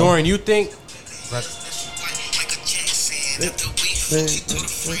 bro. Dorian, you think?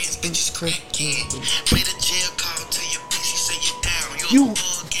 You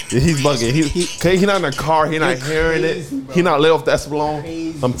Yeah, he's bugging. He not in the car. He not hearing it. He not let off the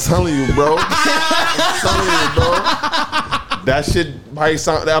Espelon. I'm telling you, bro. I'm telling you, bro. That shit probably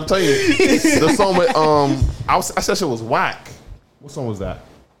sound. I'm telling you, the song with I said shit was whack. What song was that?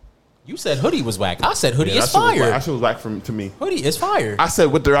 You said Hoodie was whack. I said Hoodie Yeah, is that shit was whack. fire. That shit was whack to me. Hoodie is fire. I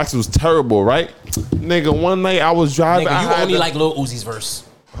said With the Racks was terrible, right? Nigga, one night I was driving. Nigga, you I had only the- like Lil Uzi's verse.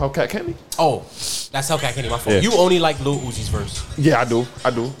 Hellcat Kenny? Oh, that's Hellcat Kenny, my fault. Yeah. You only like Lil Uzi's verse. Yeah, I do.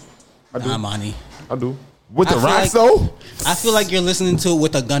 nah, money. I do. With I the feel Racks like- though? I feel like you're listening to it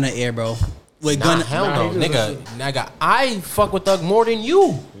with a gun of air, bro. With Nah, gun. hell no, he just nigga. I fuck with Thug more than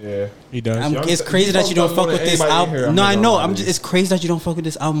you. Yeah. He does. Young It's Thug- crazy you that you don't fuck fuck more with than this anybody in here, album. I'm No, not I gonna know. lie to you. It's crazy that you don't fuck with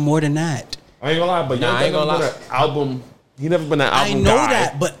this album more than that. I ain't gonna lie, but Young I ain't Thug gonna never lie. been an album. He never been an I album know guy.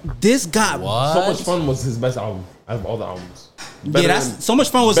 that, but this got What? So Much Fun was his best album out of all the albums. yeah. That's than- So Much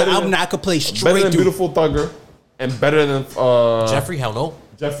Fun was an better album than- that I could play Better straight than through. Beautiful Thugger and better than Jeffrey, hell no.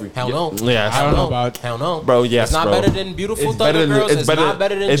 Jeffrey. Hell no. Yeah, I don't know about- Hell no. Bro, yes, It's not bro. better than Beautiful It's Thunder better than- Girls. it's It's better- not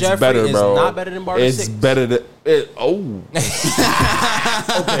better than it's Jeffrey. better, It's bro. not better than Barter It's 6. better than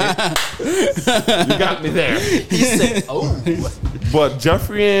you got me there. He said, oh. But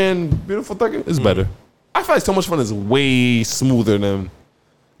Jeffrey and Beautiful Thunder is better. I feel like So Much Fun is way smoother than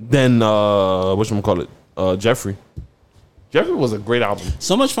whatchamacallit, Jeffrey. Jeffrey was a great album.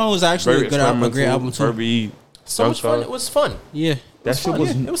 So Much Fun was actually Very a good album, a great experimental, album too. Very So much fun. It was fun. Yeah. that shit fun,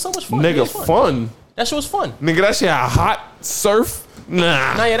 was yeah. It was so much fun. Nigga, It was fun. That shit was fun. Nigga, that shit had hot surf.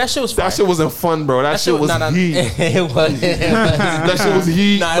 Nah, Nah, yeah, that shit was fun. that shit wasn't fun, bro. That shit was heat. It was. That shit was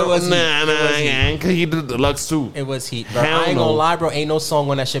heat. Nah, it was heat. Nah, It was heat. nah, cause he did the deluxe too. It was heat, bro. Hell I ain't no. gonna lie, bro. Ain't no song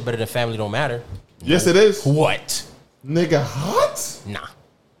on that shit better than Family Don't Matter. Yes, it is. What? Nigga, hot. Nah.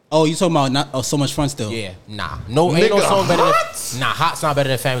 Oh, you talking about So Much Fun still? Yeah. Nah. No. Ain't no Nigga, song better Hot? than. Nah. Hot's not better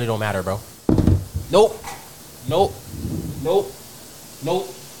than Family Don't Matter, bro. Nope. Nope. Nope. Nope.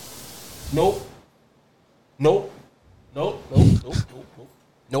 Nope. Nope. Nope. Nope. Nope. Nope.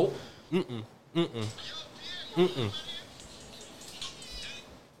 Nope. Mm-mm. Mm-mm. Mm-mm.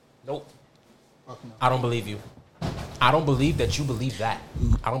 Nope. I don't believe you. I don't believe that you believe that.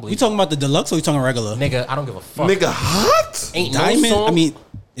 I don't You believe talking about the deluxe or you talking regular? Nigga, I don't give a fuck. Nigga, hot. Ain't no Diamond? song. I mean,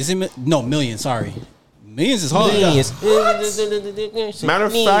 is it no Million? Sorry, Millions is hard. Millions. Matter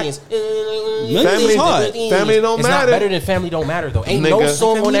of fact, Millions. Millions is hard. Family Don't It's not Matter. better than Family Don't Matter though. Ain't no Nigga.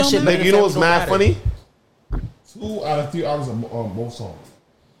 song on that Family shit Don't better Nigga, than you know what's Family Don't mad Matter. funny? 2 out of 3 artists on both songs.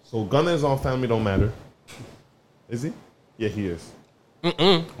 So Gunna is on Family Don't Matter. Is he? Yeah, he is.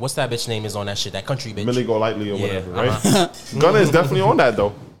 What's that bitch name is on that shit? That country bitch. Millie Go Lightly or Yeah, whatever, right? Gunna is definitely on that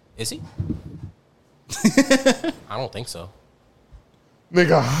though. Is he? I don't think so.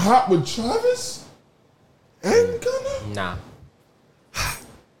 Nigga, hot with Travis and Gunna. Nah.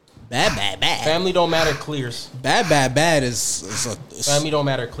 Bad. Family Don't Matter clears. Bad is Family Don't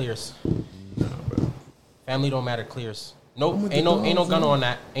Matter clears. Family Don't Matter clears. Nope. Ain't no gun on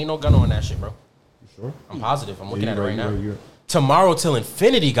that. Ain't no gun on that shit, bro. You sure? I'm positive. I'm looking Yeah, at it you right right, now. you right. Tomorrow Till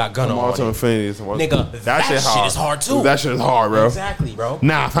Infinity got gun Tomorrow on to it. Infinity. Nigga, that shit is hard too. That shit is hard, bro. Exactly, bro.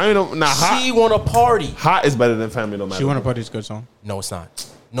 Nah, Family Don't. Nah, She hot. wanna party. Hot is better than Family Don't Matter. She wanna put this good song. No, it's not.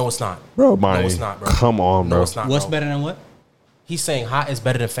 No, it's not. bro, No, Monty. it's not, bro. Come on, bro. No, it's not. What's bro. better than what? He's saying Hot is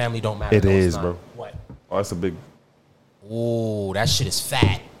better than Family Don't Matter. It No, it's is, not. bro. What? Oh, that's a big. Ooh, that shit is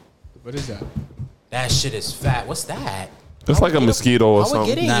fat. What is that? That shit is fat. What's that? It's like a mosquito or How we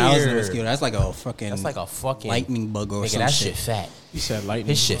get something. in Nah, that wasn't a here? mosquito. That's like a fucking. That's like a fucking lightning bug or nigga, some that shit. shit fat. You said lightning.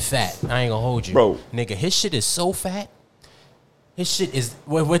 His shit fat. I ain't gonna hold you, Bro. Nigga, his shit is so fat. His shit is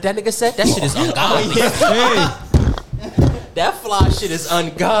what that nigga said. That shit is ungodly. That fly shit is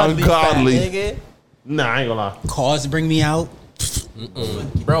ungodly. Ungodly. Fat, nigga. Nah, I ain't gonna lie. Cars bring me out.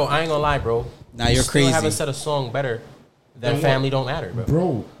 Bro, I ain't gonna lie, bro. Nah, You you're still crazy. haven't said a song better than what? Family Don't Matter, bro.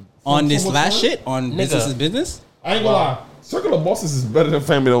 Bro. On this So much last fun? shit on Nigga. Business is Business. I ain't gonna lie. Circle of Bosses is better than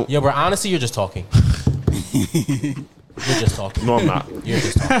Family Don't. Yo, bro, honestly, you're just talking. You're just talking. No, I'm not. You're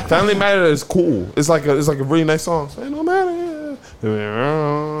just talking. Family Matter is cool. It's like a really nice song. Say no matter.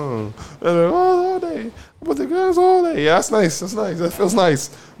 All day. I put the guns all day. Yeah, that's nice. That's nice. That feels nice.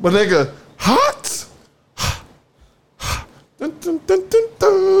 But nigga, hot. Dun, dun, dun, dun,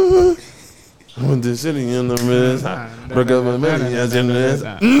 dun. With the city in the wrist, break up my belly as in this.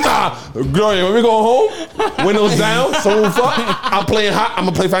 Nah, Gloria, when we go home, windows down, so fuck. I'm playing hot. I'm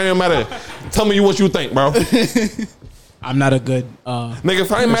gonna play Family Matter. Tell me what you think, bro. I'm not a good. Nigga,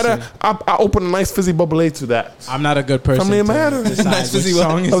 Family Matter, I open a nice fizzy bubble to that. I'm not a good person. Family to Matter. decide Nice which fizzy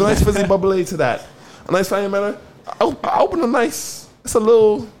song is A nice that. fizzy bubble to that. A nice Family Matter. I open a nice. It's a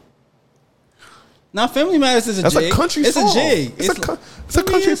little. Now, Family Matters is a That's jig. a country It's song. a jig. It's a country.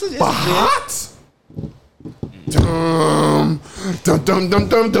 it's a But jig. hot. Dum, dum, dum, dum,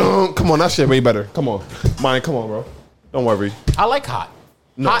 dum, dum. Come on, that shit way better. Come on, mine. Come on, bro. Don't worry. I like hot.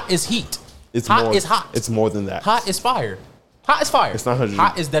 No. Hot is heat. It's hot more, is hot. It's more than that. Hot is fire. Hot is fire. It's not 100.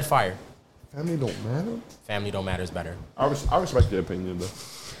 Hot is dead fire. Family don't matter. Family Don't Matter is better. I respect your opinion though.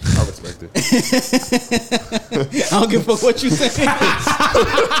 I respect it. I don't give a fuck what you say.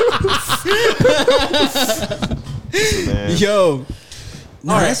 Man. Yo.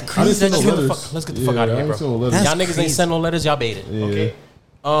 No, All right, that's crazy. Let's get the fuck out of here, bro. That's Y'all niggas crazy. ain't send no letters. Y'all baited. Okay.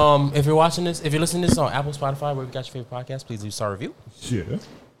 If you're watching this, if you're listening to this on Apple, Spotify, where you got your favorite podcast, please leave a star review. Yeah.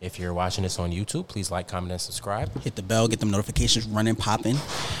 If you're watching this on YouTube, please like, comment, and subscribe. Hit the bell, get them notifications running, popping.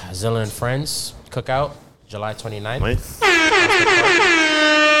 Zilla and Friends Cookout, July 29th. Nice.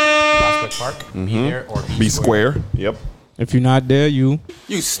 Prospect Park. Be there or Be square. Yep. If you're not there, you.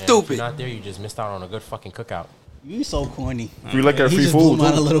 You If stupid. you're not there, you just missed out on a good fucking cookout. You so corny. Free liquor, He free just blew food,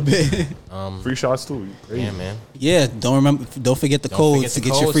 mine a too. little bit. Free shots too. You crazy. Yeah, man. Yeah, don't forget the Don't codes forget to the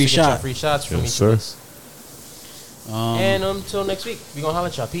get your codes free to get your shot. free shots from Yes, each sir. of us. And until next week, we gonna holler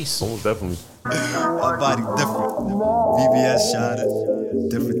at y'all. Peace. Most definitely. My body different. VBS shot it.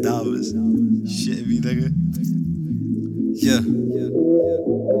 Different dollars. Shit me, nigga. Yeah.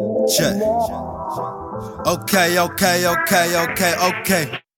 Check. Okay.